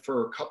doing it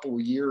for a couple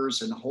of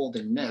years and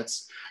holding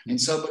mitts and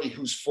somebody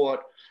who's fought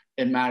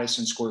in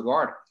Madison Square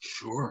Garden.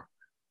 Sure.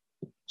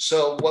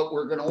 So what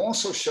we're going to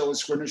also show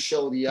is we're going to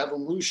show the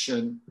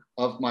evolution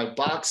of my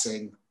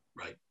boxing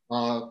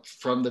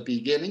from the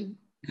beginning,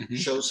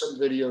 show some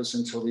videos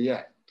until the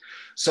end.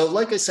 So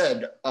like I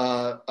said,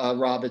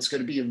 Rob, it's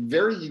going to be a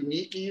very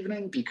unique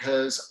evening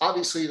because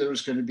obviously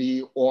there's going to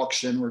be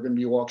auction. We're going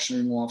to be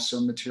auctioning off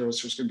some materials.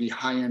 There's going to be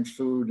high-end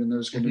food and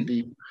there's going to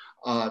be,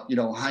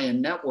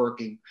 high-end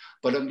networking.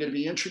 But I'm going to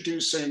be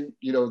introducing,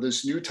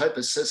 this new type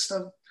of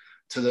system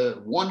to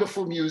the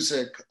wonderful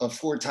music of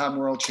four-time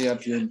world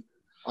champion,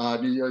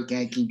 New York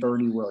Yankee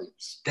Bernie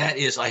Williams. That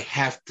is, I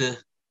have to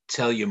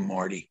tell you,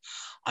 Marty,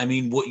 I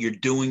mean, what you're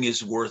doing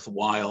is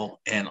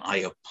worthwhile, and I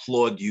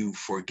applaud you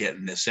for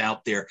getting this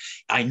out there.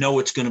 I know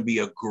it's going to be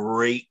a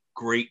great,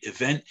 great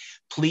event.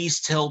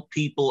 Please tell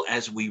people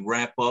as we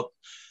wrap up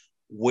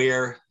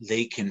where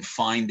they can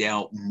find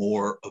out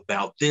more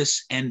about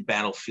this and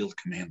Battlefield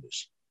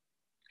Commanders.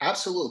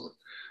 Absolutely.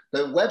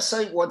 The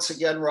website, once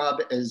again,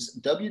 Rob, is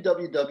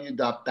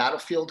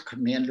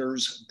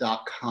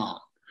www.battlefieldcommanders.com.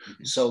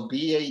 So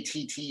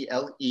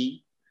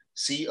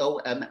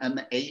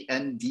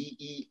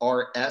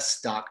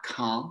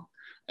BATTLECOMMANDERS.com.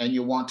 And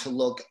you want to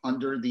look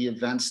under the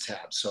events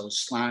tab, so /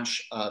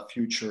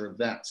 future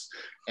events.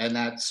 And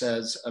that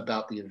says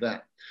about the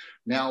event.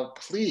 Now,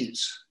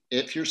 please,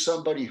 if you're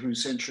somebody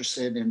who's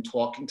interested in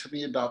talking to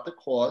me about the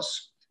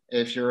cause,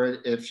 if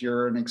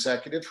you're an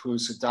executive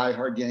who's a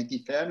diehard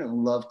Yankee fan and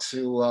would love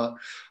to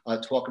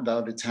talk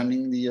about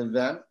attending the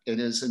event, it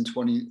is in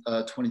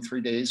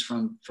 23 days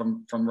from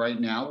right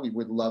now. We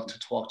would love to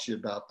talk to you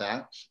about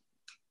that.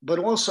 But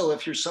also,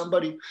 if you're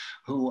somebody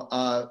who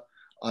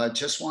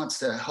just wants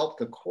to help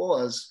the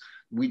cause,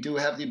 we do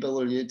have the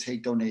ability to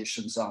take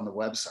donations on the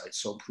website.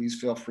 So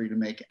please feel free to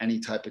make any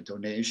type of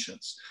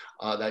donations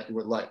that you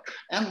would like.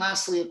 And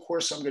lastly, of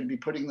course, I'm going to be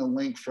putting the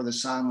link for the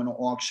silent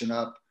auction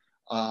up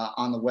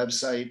on the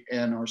website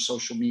and our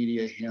social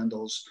media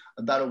handles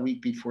about a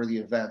week before the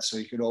event. So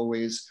you could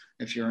always,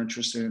 if you're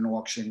interested in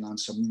auctioning on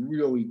some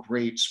really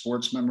great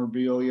sports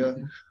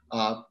memorabilia,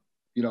 of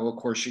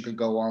course, you could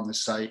go on the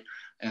site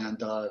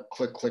and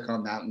click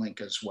on that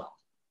link as well.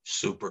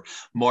 Super.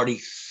 Marty,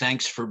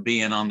 thanks for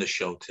being on the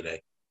show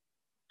today.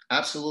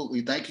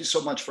 Absolutely. Thank you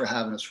so much for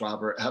having us,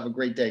 Robert. Have a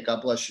great day.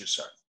 God bless you,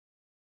 sir.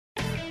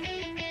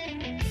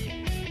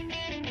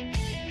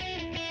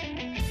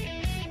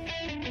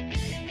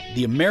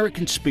 The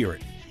American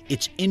spirit,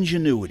 its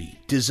ingenuity,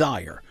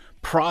 desire,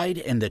 pride,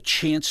 and the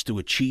chance to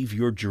achieve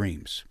your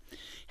dreams.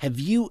 Have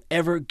you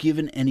ever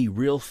given any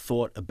real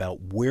thought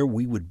about where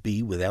we would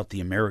be without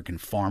the American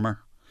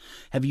farmer?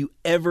 Have you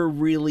ever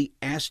really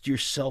asked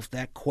yourself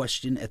that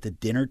question at the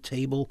dinner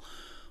table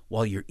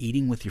while you're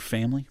eating with your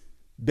family?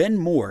 Ben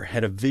Moore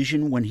had a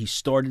vision when he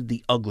started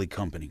the Ugly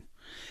Company.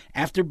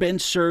 After Ben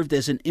served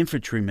as an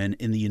infantryman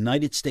in the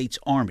United States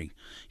Army,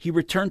 he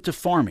returned to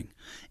farming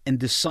and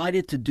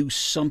decided to do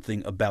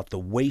something about the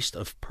waste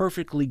of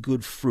perfectly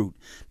good fruit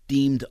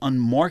deemed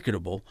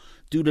unmarketable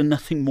due to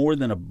nothing more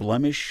than a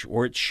blemish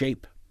or its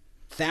shape.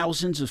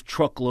 Thousands of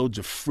truckloads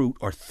of fruit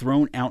are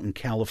thrown out in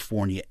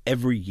California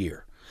every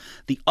year.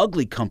 The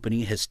Ugly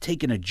Company has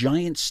taken a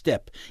giant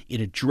step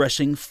in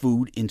addressing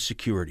food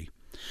insecurity.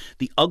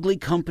 The Ugly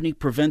Company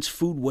prevents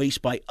food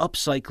waste by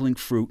upcycling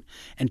fruit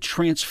and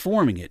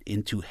transforming it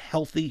into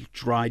healthy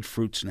dried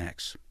fruit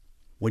snacks.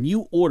 When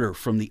you order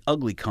from the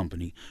Ugly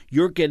Company,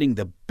 you're getting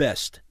the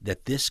best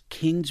that this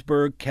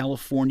Kingsburg,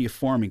 California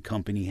farming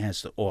company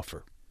has to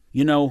offer.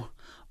 You know,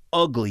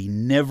 ugly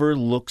never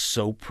looks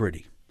so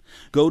pretty.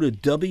 Go to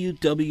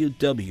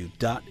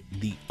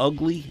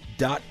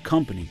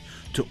www.theugly.company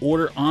to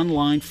order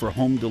online for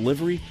home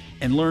delivery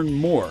and learn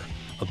more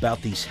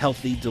about these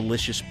healthy,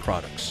 delicious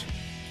products.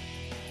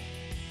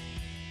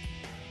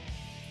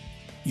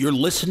 You're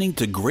listening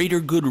to Greater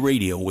Good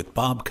Radio with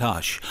Bob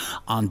Kosh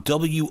on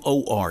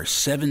WOR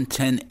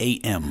 710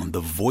 AM,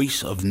 the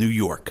voice of New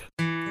York.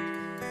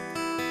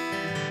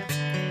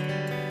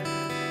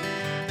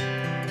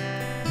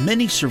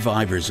 Many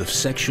survivors of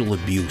sexual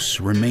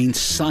abuse remain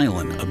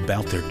silent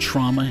about their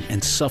trauma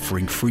and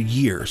suffering for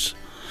years.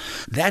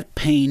 That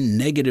pain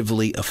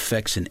negatively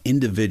affects an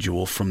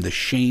individual from the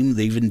shame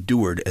they've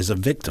endured as a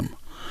victim.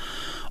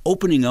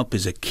 Opening up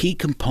is a key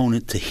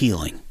component to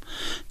healing.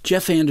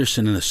 Jeff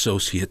Anderson and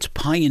Associates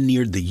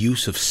pioneered the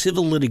use of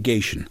civil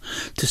litigation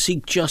to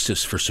seek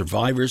justice for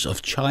survivors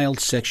of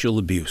child sexual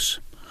abuse.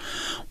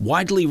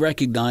 Widely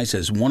recognized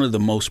as one of the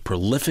most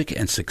prolific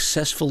and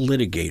successful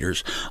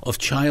litigators of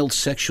child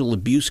sexual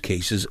abuse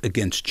cases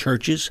against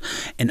churches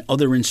and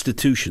other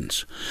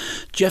institutions,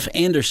 Jeff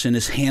Anderson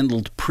has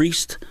handled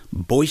priest,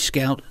 Boy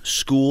Scout,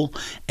 school,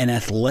 and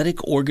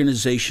athletic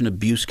organization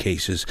abuse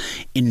cases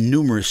in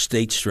numerous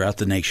states throughout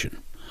the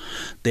nation.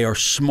 They are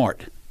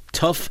smart,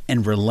 tough,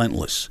 and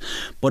relentless,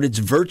 but it's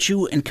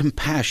virtue and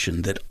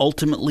compassion that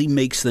ultimately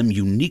makes them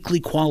uniquely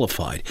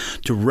qualified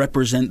to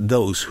represent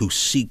those who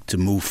seek to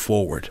move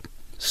forward.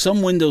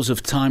 Some windows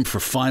of time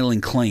for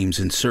filing claims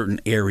in certain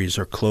areas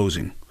are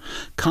closing.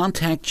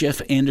 Contact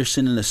Jeff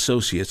Anderson and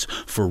Associates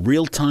for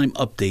real-time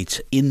updates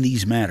in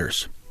these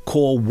matters.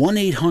 Call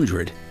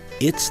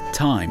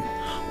 1-800-ITS-TIME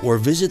or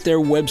visit their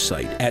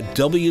website at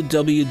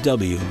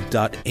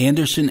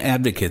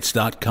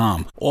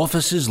www.andersonadvocates.com.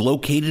 Offices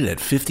located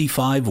at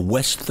 55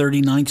 West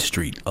 39th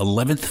Street,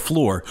 11th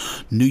floor,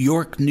 New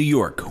York, New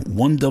York,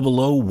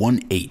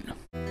 10018.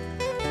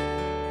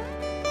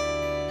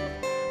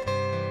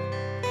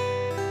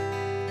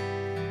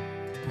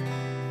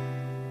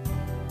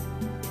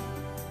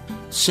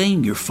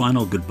 Saying your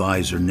final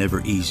goodbyes are never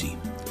easy.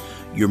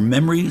 Your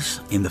memories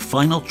and the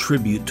final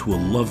tribute to a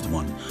loved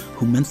one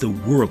who meant the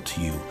world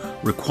to you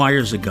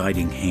requires a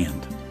guiding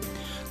hand.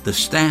 The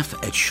staff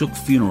at Shook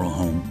Funeral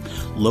Home,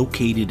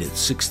 located at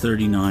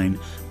 639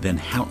 Van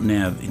Houten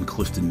Ave in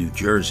Clifton, New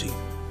Jersey,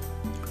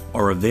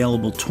 are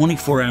available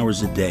 24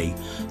 hours a day,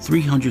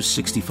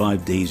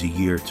 365 days a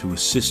year to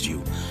assist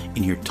you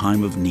in your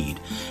time of need,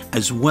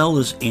 as well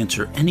as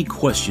answer any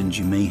questions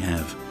you may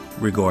have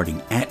regarding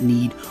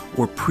at-need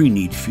or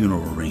pre-need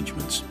funeral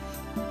arrangements.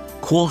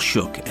 Call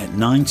Shook at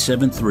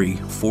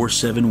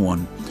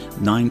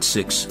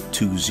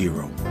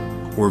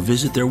 973-471-9620 or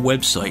visit their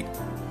website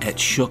at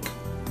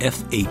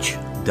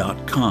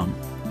shookfh.com.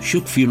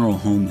 Shook Funeral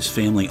Home is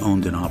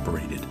family-owned and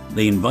operated.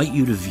 They invite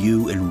you to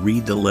view and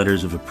read the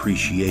letters of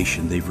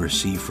appreciation they've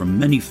received from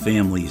many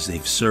families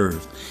they've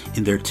served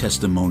in their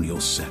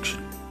testimonials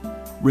section.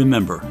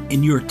 Remember,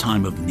 in your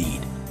time of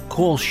need,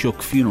 call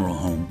Shook Funeral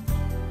Home.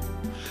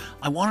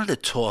 I wanted to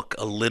talk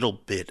a little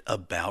bit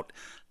about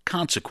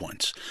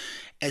consequence.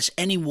 As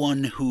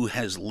anyone who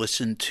has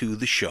listened to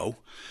the show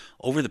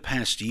over the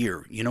past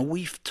year,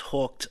 we've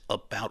talked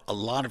about a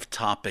lot of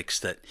topics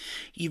that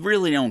you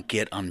really don't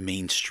get on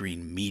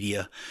mainstream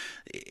media.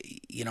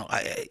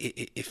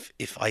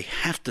 If I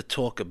have to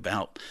talk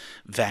about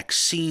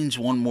vaccines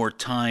one more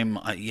time,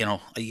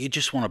 you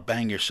just want to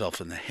bang yourself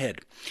in the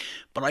head.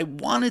 But I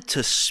wanted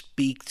to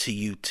speak to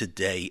you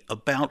today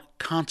about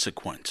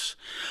consequence.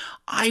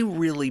 I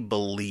really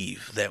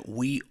believe that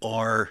we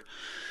are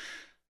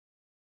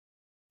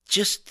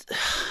just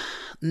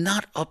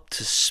not up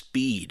to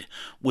speed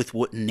with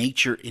what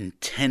nature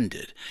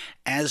intended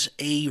as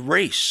a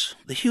race,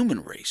 the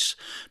human race,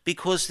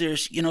 because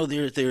there's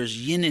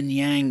yin and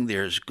yang,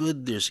 there's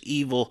good, there's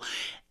evil,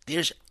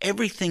 there's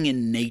everything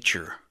in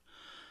nature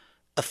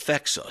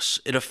affects us.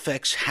 It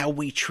affects how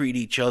we treat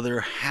each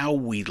other, how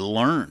we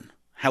learn,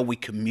 how we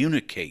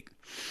communicate.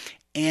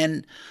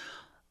 And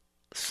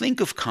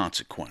think of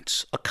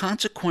consequence. A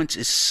consequence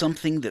is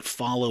something that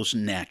follows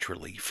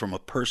naturally from a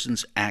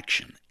person's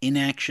action,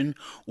 inaction,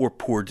 or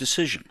poor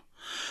decision.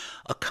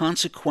 A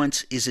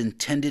consequence is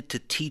intended to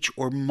teach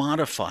or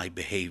modify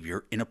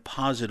behavior in a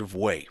positive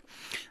way.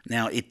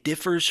 Now, it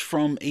differs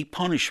from a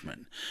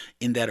punishment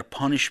in that a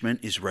punishment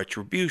is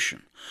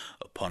retribution.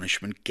 A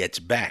punishment gets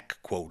back,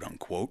 quote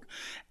unquote,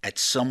 at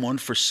someone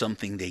for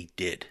something they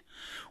did,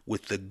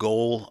 with the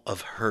goal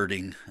of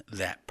hurting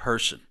that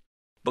person.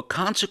 But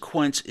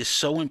consequence is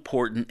so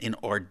important in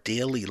our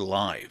daily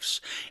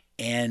lives,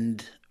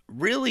 and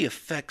really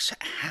affects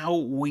how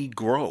we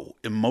grow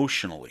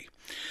emotionally.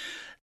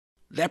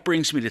 That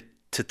brings me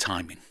to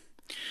timing.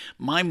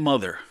 My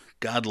mother,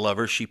 God love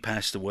her, she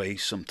passed away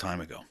some time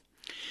ago.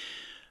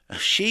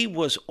 She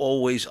was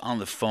always on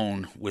the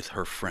phone with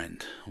her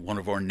friend, one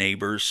of our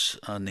neighbors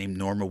named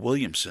Norma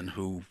Williamson,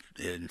 who,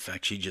 in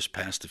fact, she just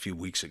passed a few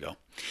weeks ago.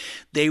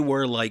 They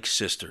were like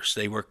sisters.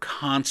 They were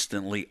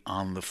constantly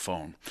on the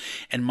phone.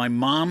 And my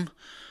mom,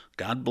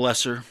 God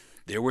bless her,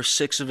 there were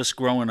 6 of us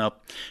growing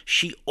up.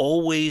 She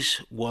always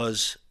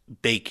was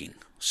baking.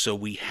 So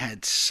we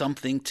had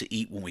something to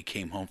eat when we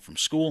came home from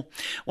school.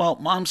 Well,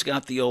 Mom's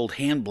got the old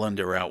hand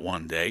blender out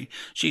one day.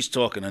 She's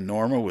talking to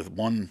Norma with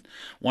one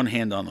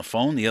hand on the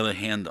phone, the other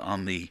hand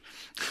on the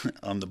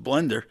on the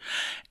blender,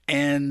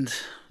 and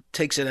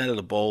takes it out of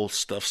the bowl.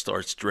 Stuff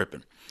starts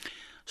dripping.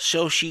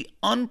 So she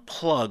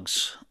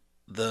unplugs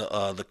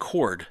the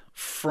cord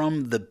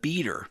from the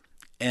beater,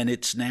 and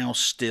it's now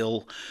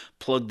still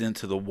plugged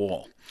into the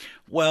wall.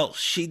 Well,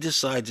 she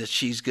decides that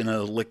she's going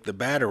to lick the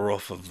batter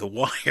off of the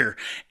wire,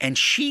 and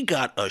she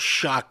got a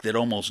shock that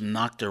almost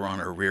knocked her on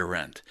her rear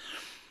end.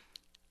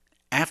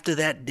 After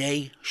that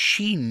day,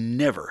 she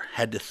never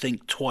had to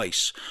think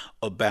twice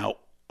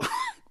about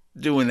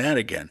doing that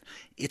again.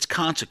 It's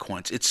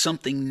consequence. It's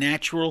something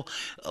natural,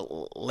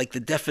 like the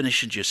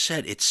definition just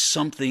said. It's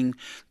something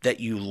that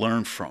you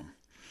learn from.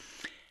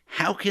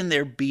 How can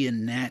there be a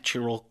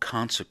natural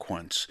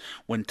consequence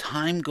when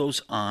time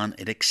goes on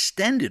an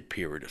extended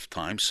period of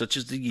time, such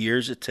as the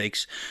years it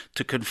takes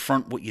to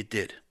confront what you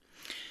did?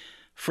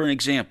 For an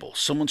example,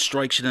 someone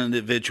strikes an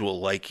individual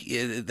like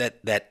that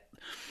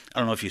I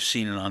don't know if you've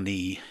seen it on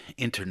the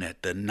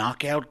internet, the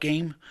knockout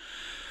game.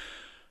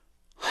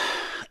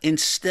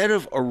 Instead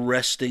of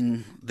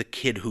arresting the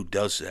kid who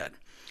does that,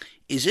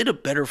 is it a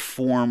better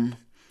form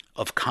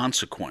of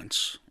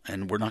consequence?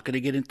 And we're not going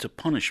to get into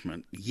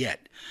punishment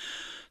yet.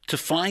 To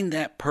find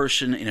that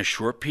person in a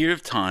short period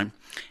of time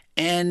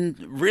and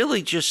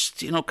really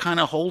just, kind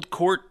of hold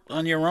court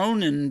on your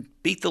own and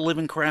beat the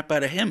living crap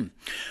out of him.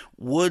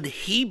 Would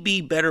he be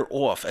better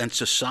off and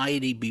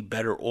society be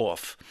better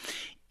off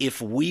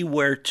if we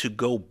were to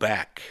go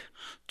back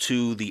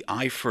to the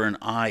eye for an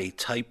eye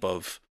type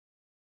of,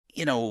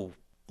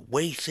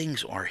 way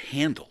things are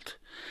handled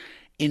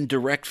in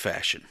direct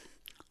fashion?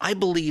 I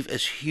believe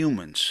as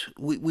humans,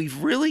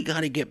 we've really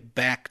got to get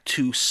back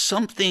to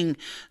something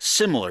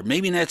similar.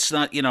 Maybe that's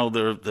not,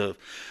 the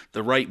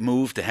right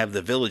move to have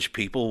the village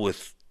people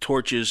with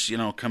torches,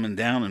 coming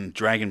down and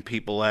dragging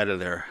people out of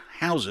their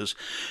houses.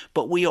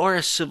 But we are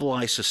a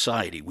civilized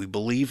society. We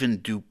believe in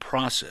due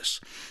process.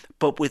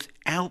 But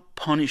without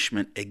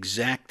punishment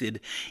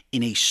exacted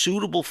in a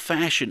suitable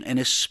fashion, and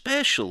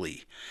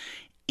especially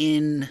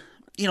in,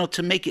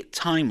 to make it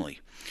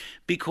timely.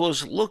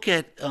 Because look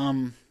at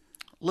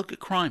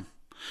crime.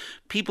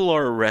 People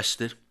are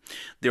arrested.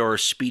 There are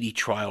speedy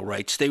trial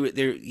rights.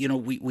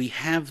 We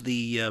have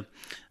the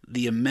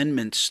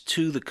amendments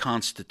to the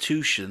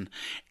Constitution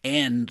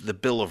and the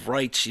Bill of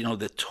Rights,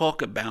 that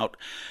talk about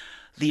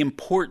the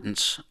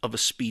importance of a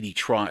speedy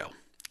trial.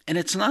 And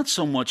it's not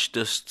so much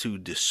just to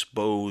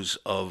dispose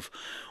of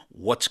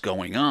what's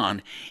going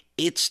on.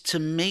 It's to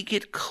make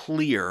it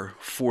clear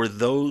for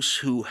those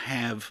who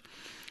have,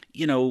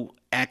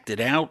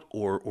 acted out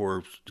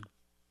or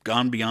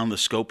gone beyond the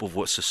scope of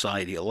what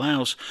society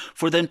allows,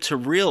 for them to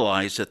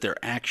realize that their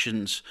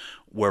actions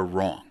were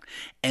wrong.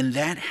 And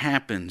that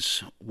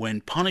happens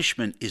when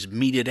punishment is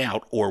meted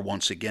out, or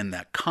once again,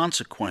 that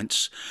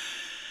consequence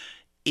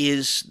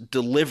is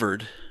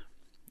delivered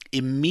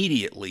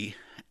immediately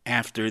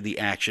after the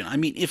action. I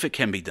mean, if it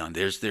can be done.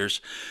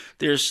 There's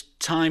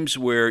times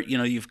where,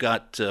 you've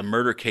got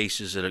murder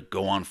cases that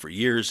go on for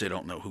years. They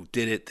don't know who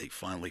did it. They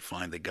finally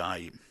find the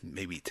guy.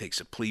 Maybe he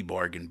takes a plea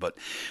bargain. But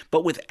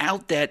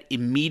without that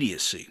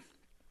immediacy,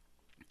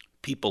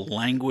 people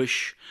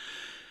languish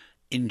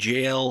in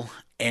jail,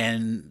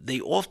 and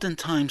they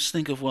oftentimes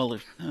think of, well,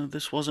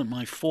 this wasn't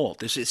my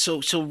fault.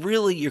 So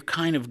really, you're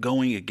kind of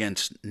going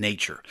against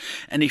nature.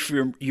 And if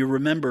you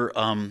remember,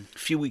 a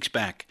few weeks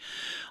back,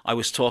 I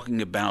was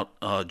talking about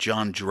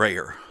John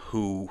Dreyer,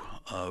 who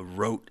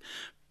wrote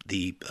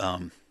the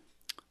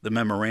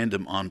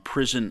memorandum on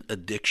prison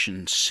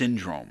addiction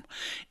syndrome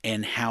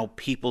and how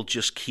people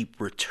just keep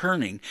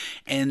returning.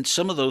 And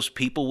some of those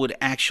people would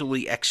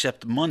actually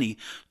accept money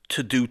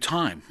to do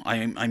time.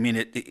 I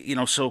mean,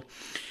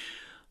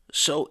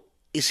 So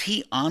is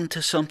he on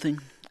to something?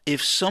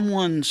 If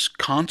someone's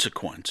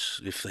consequence,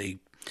 if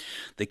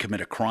they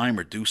commit a crime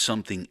or do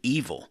something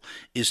evil,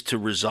 is to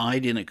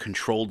reside in a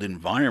controlled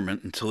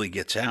environment until he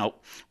gets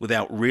out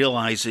without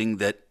realizing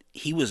that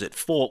he was at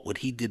fault, what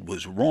he did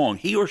was wrong,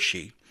 he or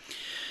she,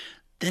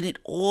 then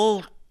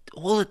all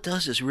it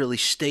does is really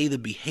stay the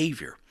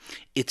behavior.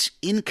 It's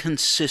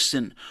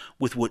inconsistent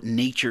with what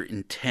nature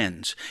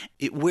intends.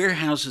 It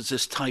warehouses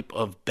this type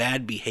of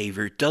bad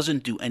behavior,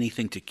 doesn't do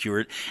anything to cure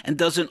it, and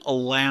doesn't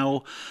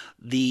allow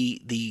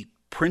the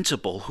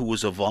principal who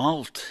was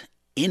evolved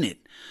in it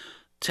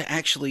to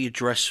actually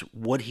address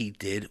what he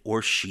did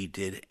or she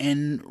did,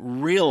 and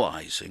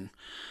realizing,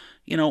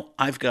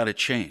 I've got to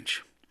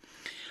change.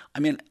 I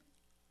mean,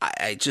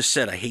 I just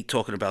said I hate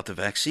talking about the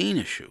vaccine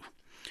issue.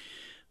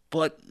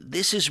 But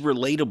this is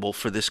relatable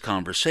for this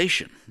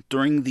conversation.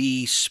 During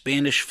the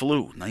Spanish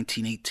flu,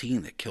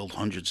 1918, that killed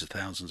hundreds of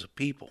thousands of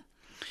people,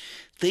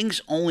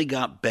 things only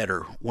got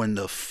better when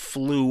the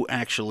flu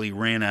actually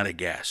ran out of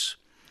gas,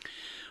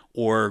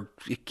 or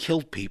it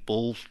killed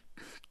people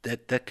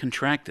that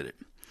contracted it.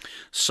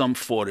 Some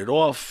fought it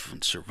off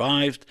and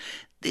survived.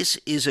 This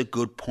is a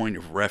good point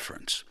of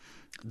reference.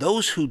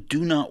 Those who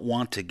do not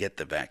want to get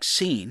the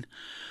vaccine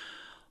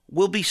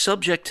will be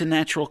subject to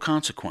natural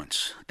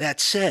consequence.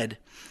 That said,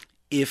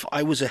 if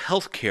I was a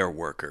healthcare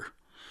worker,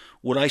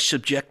 would I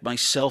subject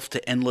myself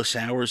to endless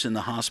hours in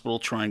the hospital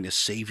trying to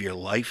save your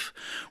life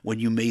when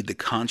you made the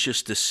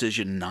conscious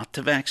decision not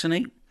to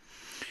vaccinate?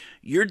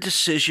 Your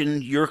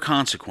decision, your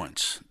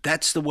consequence.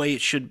 That's the way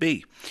it should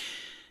be.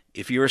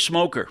 If you're a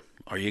smoker,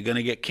 are you going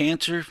to get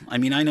cancer? I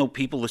mean, I know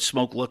people that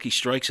smoke Lucky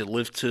Strikes that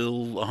live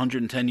till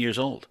 110 years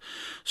old.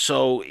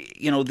 So,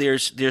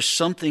 there's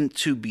something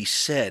to be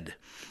said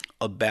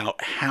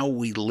about how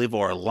we live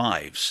our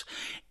lives,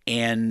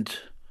 and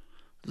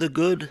the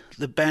good,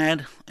 the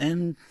bad,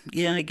 and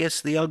I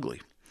guess the ugly.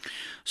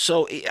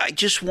 So I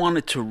just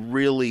wanted to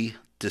really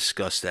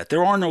discuss that.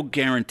 There are no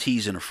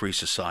guarantees in a free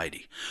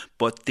society,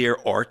 but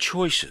there are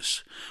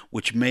choices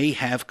which may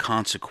have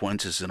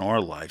consequences in our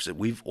lives that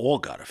we've all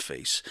got to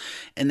face,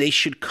 and they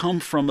should come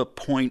from a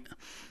point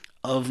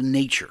of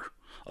nature,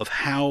 of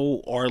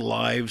how our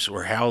lives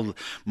or how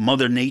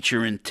Mother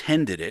Nature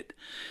intended it.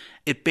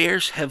 It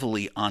bears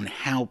heavily on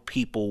how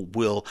people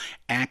will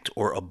act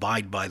or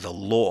abide by the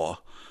law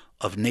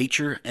of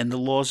nature and the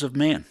laws of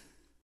man.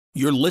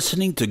 You're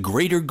listening to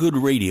Greater Good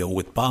Radio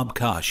with Bob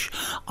Kosh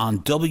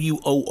on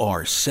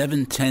WOR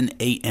 710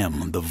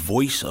 AM, the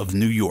voice of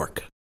New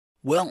York.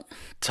 Well,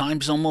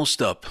 time's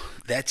almost up.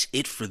 That's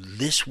it for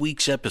this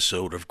week's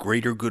episode of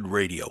Greater Good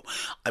Radio.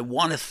 I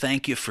want to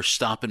thank you for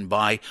stopping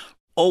by.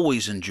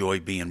 Always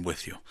enjoy being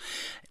with you.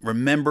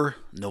 Remember,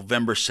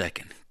 November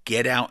 2nd,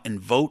 get out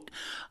and vote.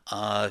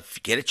 If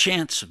you get a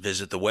chance,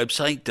 visit the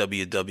website,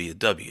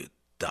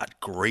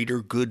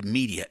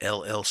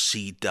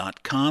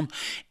 www.greatergoodmediallc.com.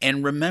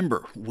 And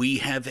remember, we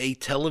have a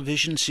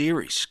television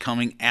series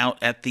coming out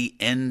at the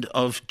end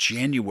of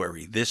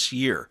January this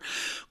year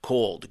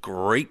called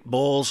Great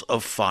Balls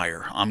of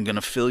Fire. I'm going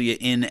to fill you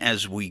in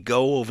as we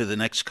go over the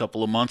next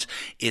couple of months.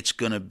 It's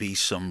going to be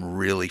some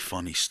really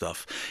funny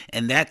stuff.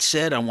 And that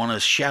said, I want to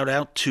shout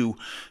out to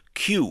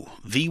Q,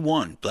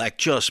 V1, Black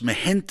Just,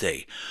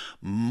 Mahente,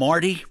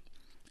 Marty,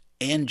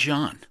 and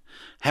John.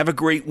 Have a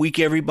great week,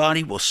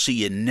 everybody. We'll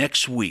see you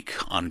next week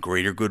on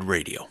Greater Good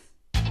Radio.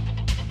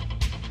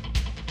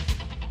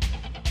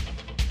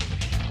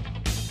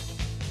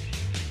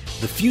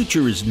 The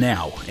future is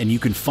now, and you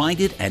can find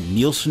it at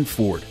Nielsen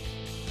Ford.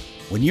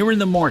 When you're in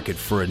the market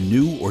for a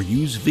new or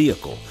used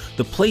vehicle,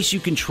 the place you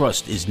can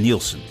trust is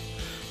Nielsen.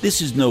 This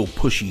is no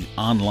pushy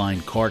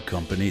online car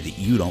company that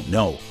you don't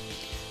know.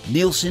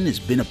 Nielsen has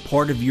been a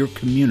part of your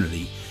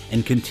community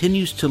and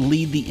continues to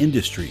lead the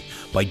industry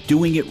by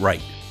doing it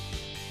right.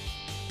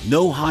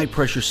 No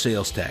high-pressure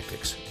sales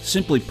tactics.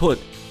 Simply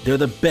put, they're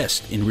the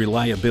best in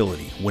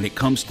reliability when it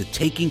comes to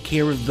taking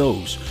care of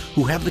those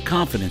who have the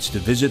confidence to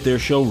visit their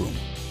showroom.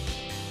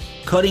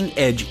 Cutting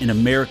edge in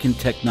American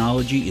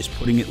technology is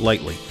putting it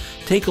lightly.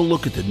 Take a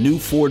look at the new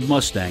Ford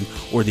Mustang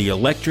or the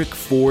electric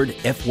Ford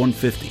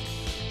F-150.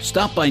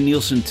 Stop by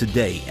Nielsen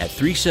today at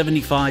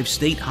 375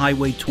 State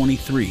Highway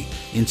 23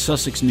 in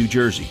Sussex, New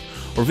Jersey,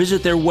 or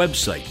visit their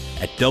website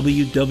at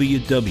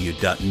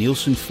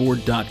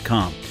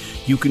www.nielsenford.com.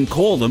 You can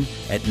call them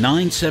at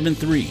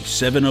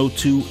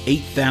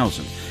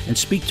 973-702-8000 and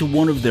speak to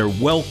one of their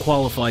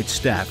well-qualified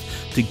staff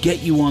to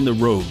get you on the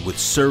road with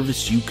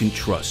service you can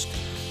trust.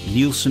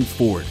 Nielsen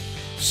Ford,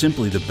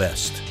 simply the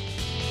best.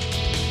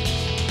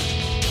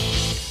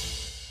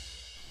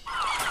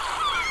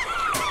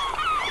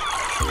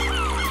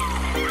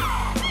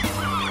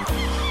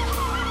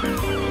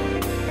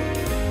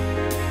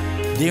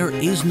 There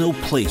is no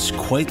place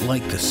quite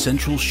like the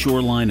central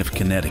shoreline of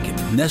Connecticut,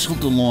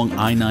 nestled along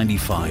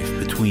I-95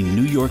 between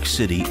New York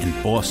City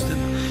and Boston.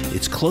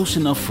 It's close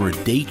enough for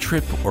a day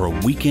trip or a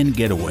weekend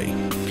getaway.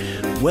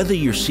 Whether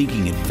you're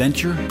seeking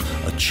adventure,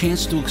 a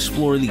chance to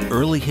explore the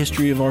early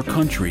history of our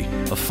country,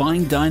 a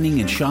fine dining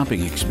and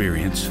shopping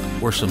experience,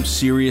 or some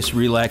serious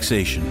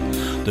relaxation,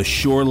 the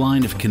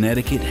shoreline of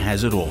Connecticut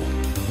has it all.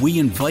 We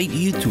invite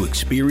you to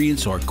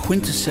experience our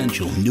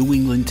quintessential New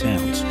England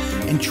towns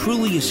and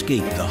truly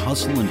escape the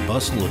hustle and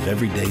bustle of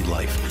everyday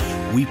life.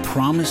 We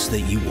promise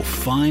that you will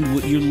find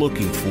what you're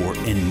looking for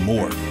and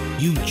more.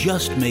 You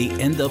just may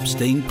end up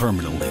staying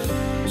permanently.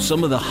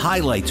 Some of the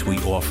highlights we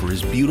offer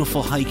is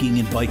beautiful hiking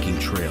and biking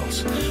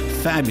trails,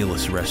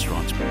 fabulous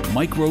restaurants,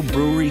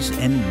 microbreweries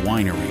and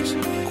wineries,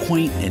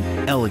 quaint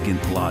and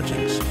elegant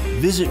lodgings.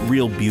 Visit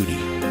Real Beauty.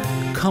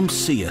 Come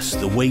see us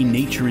the way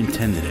nature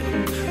intended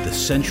it, the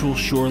central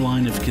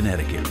shoreline of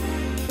Connecticut.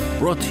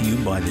 Brought to you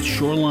by the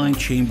Shoreline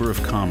Chamber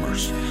of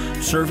Commerce,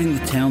 serving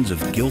the towns of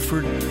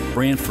Guilford,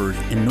 Branford,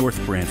 and North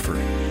Branford.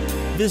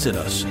 visit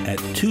us at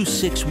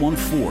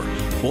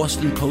 2614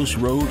 Boston Post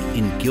Road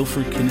in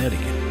Guilford,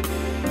 Connecticut.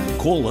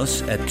 Call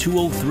us at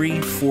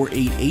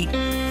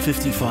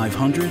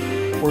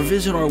 203-488-5500 or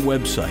visit our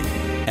website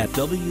at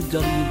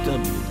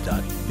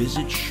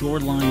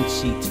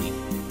www.visitshorelinect.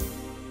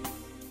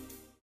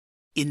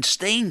 In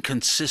staying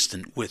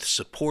consistent with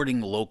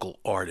supporting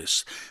local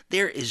artists,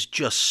 there is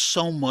just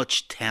so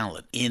much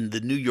talent in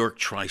the New York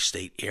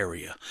tri-state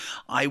area.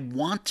 I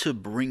want to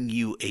bring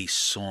you a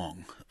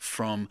song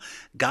from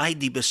Guy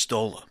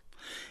DiBastola.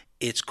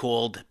 It's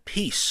called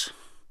Peace.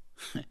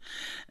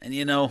 And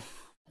you know,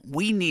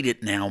 we need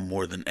it now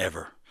more than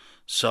ever.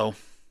 So,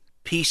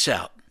 peace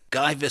out.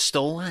 Guy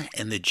Vastola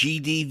and the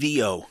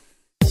GDVO.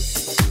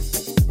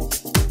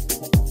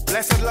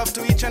 Blessed love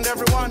to each and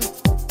every one.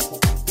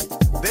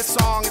 This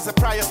song is a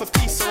prayer for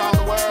peace around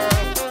the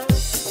world.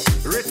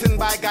 Written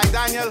by Guy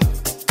Daniel,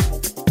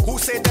 who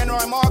said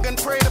Denroy Morgan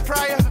pray the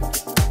prayer.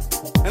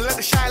 And let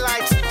the Shy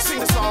Lights sing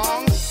the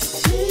song.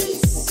 Peace.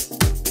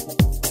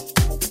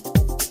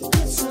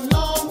 It's a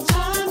long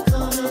time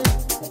coming.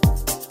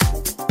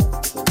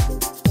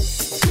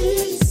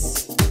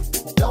 Peace.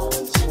 Don't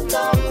you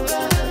know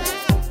that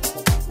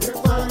we're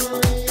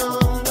finally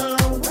on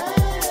our way?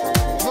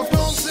 The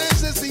Paul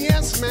says it's the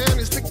yes man,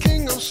 is the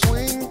king of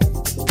swing.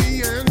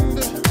 The end.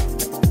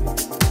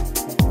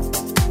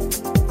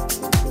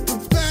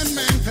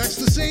 That's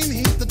the same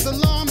heat that the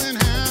lawmen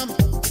have.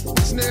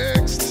 What's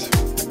next?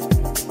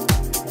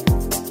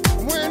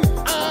 When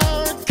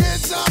our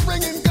kids are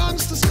bringing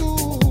guns to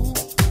school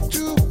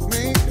to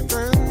make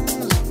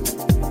friends.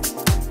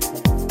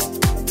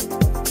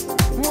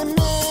 What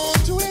more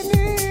do we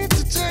need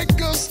to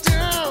take us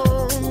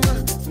down?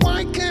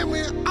 Why can't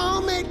we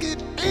all make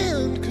it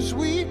end? 'Cause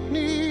we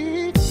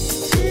need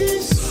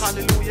peace.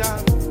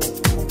 Hallelujah.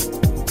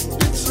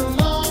 It's a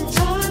long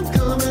time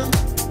coming.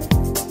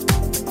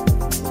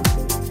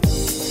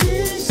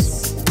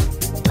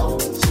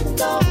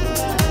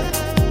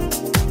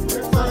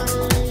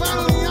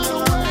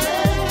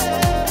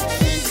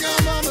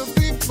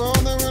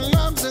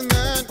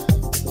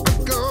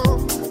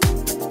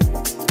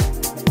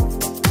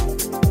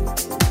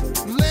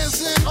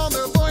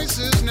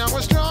 Now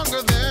we're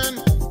stronger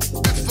than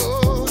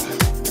before.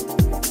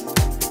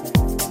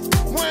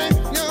 When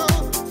you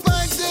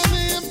fight the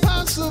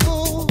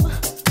impossible,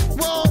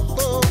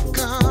 oh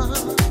God,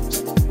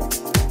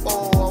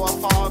 oh our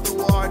Father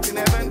who art in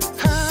heaven,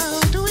 how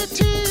do we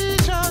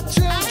teach our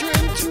children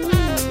to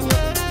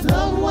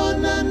love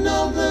one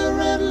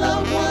another and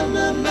love one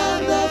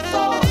another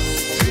for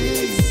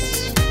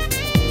peace?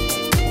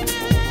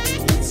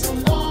 It's a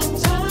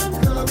long time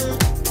coming.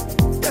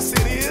 Yes,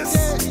 it is.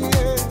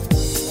 Yeah.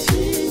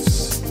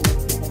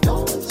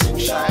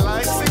 Shy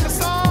Lights, sing a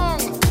song.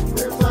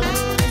 We're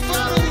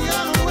finally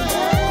on our way.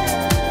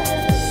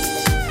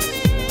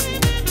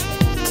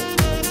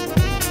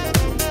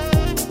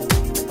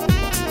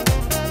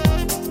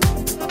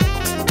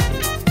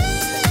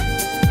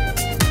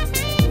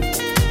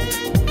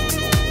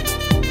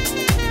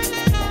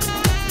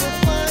 We're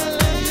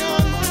finally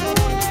on our way.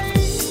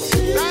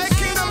 Thy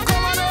kingdom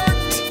come on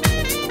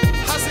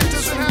earth as it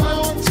is in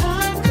heaven.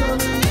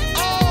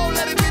 Oh,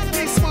 let it be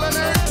peaceful on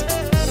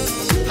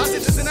earth as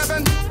it is in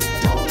heaven.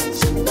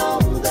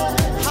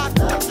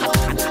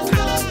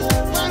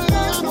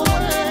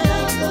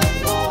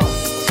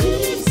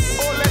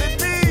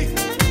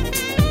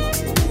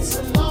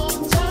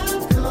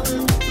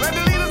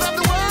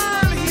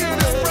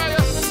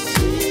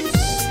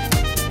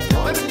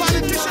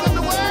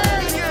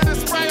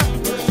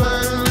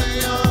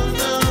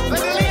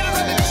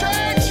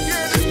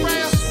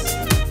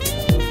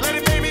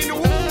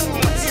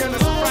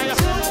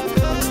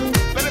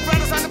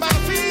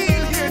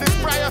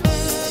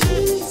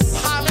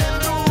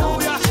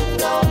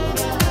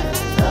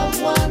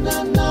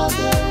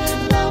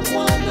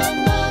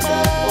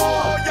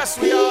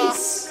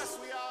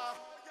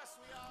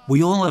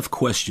 We all have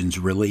questions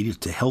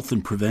related to health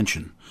and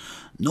prevention.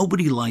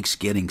 Nobody likes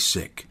getting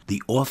sick.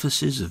 The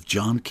offices of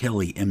John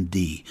Kelly,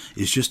 MD,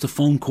 is just a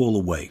phone call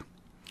away.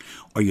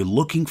 Are you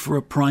looking for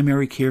a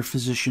primary care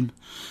physician?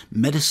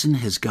 Medicine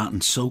has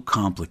gotten so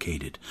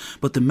complicated,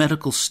 but the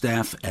medical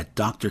staff at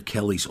Dr.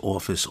 Kelly's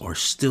office are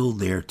still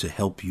there to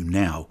help you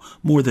now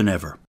more than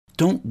ever.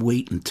 Don't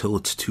wait until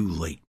it's too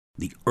late.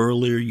 The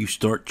earlier you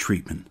start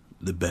treatment,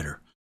 the better.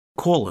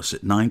 Call us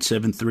at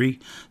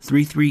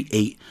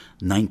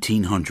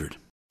 973-338-1900.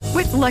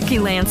 With Lucky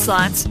Land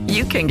Slots,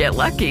 you can get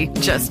lucky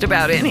just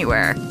about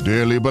anywhere.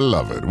 Dearly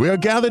beloved, we are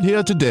gathered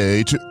here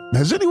today to...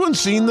 Has anyone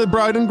seen the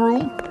bride and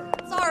groom?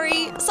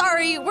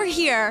 Sorry, we're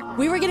here.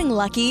 We were getting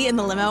lucky in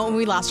the limo and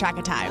we lost track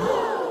of time.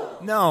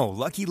 No,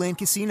 Lucky Land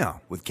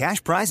Casino, with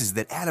cash prizes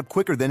that add up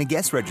quicker than a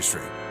guest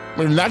registry.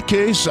 In that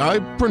case, I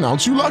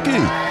pronounce you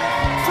lucky.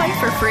 Play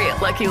for free at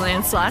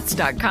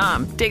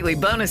LuckyLandSlots.com. Daily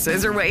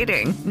bonuses are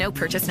waiting. No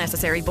purchase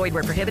necessary. Void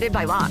where prohibited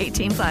by law.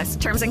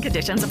 18+. Terms and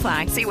conditions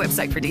apply. See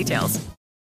website for details.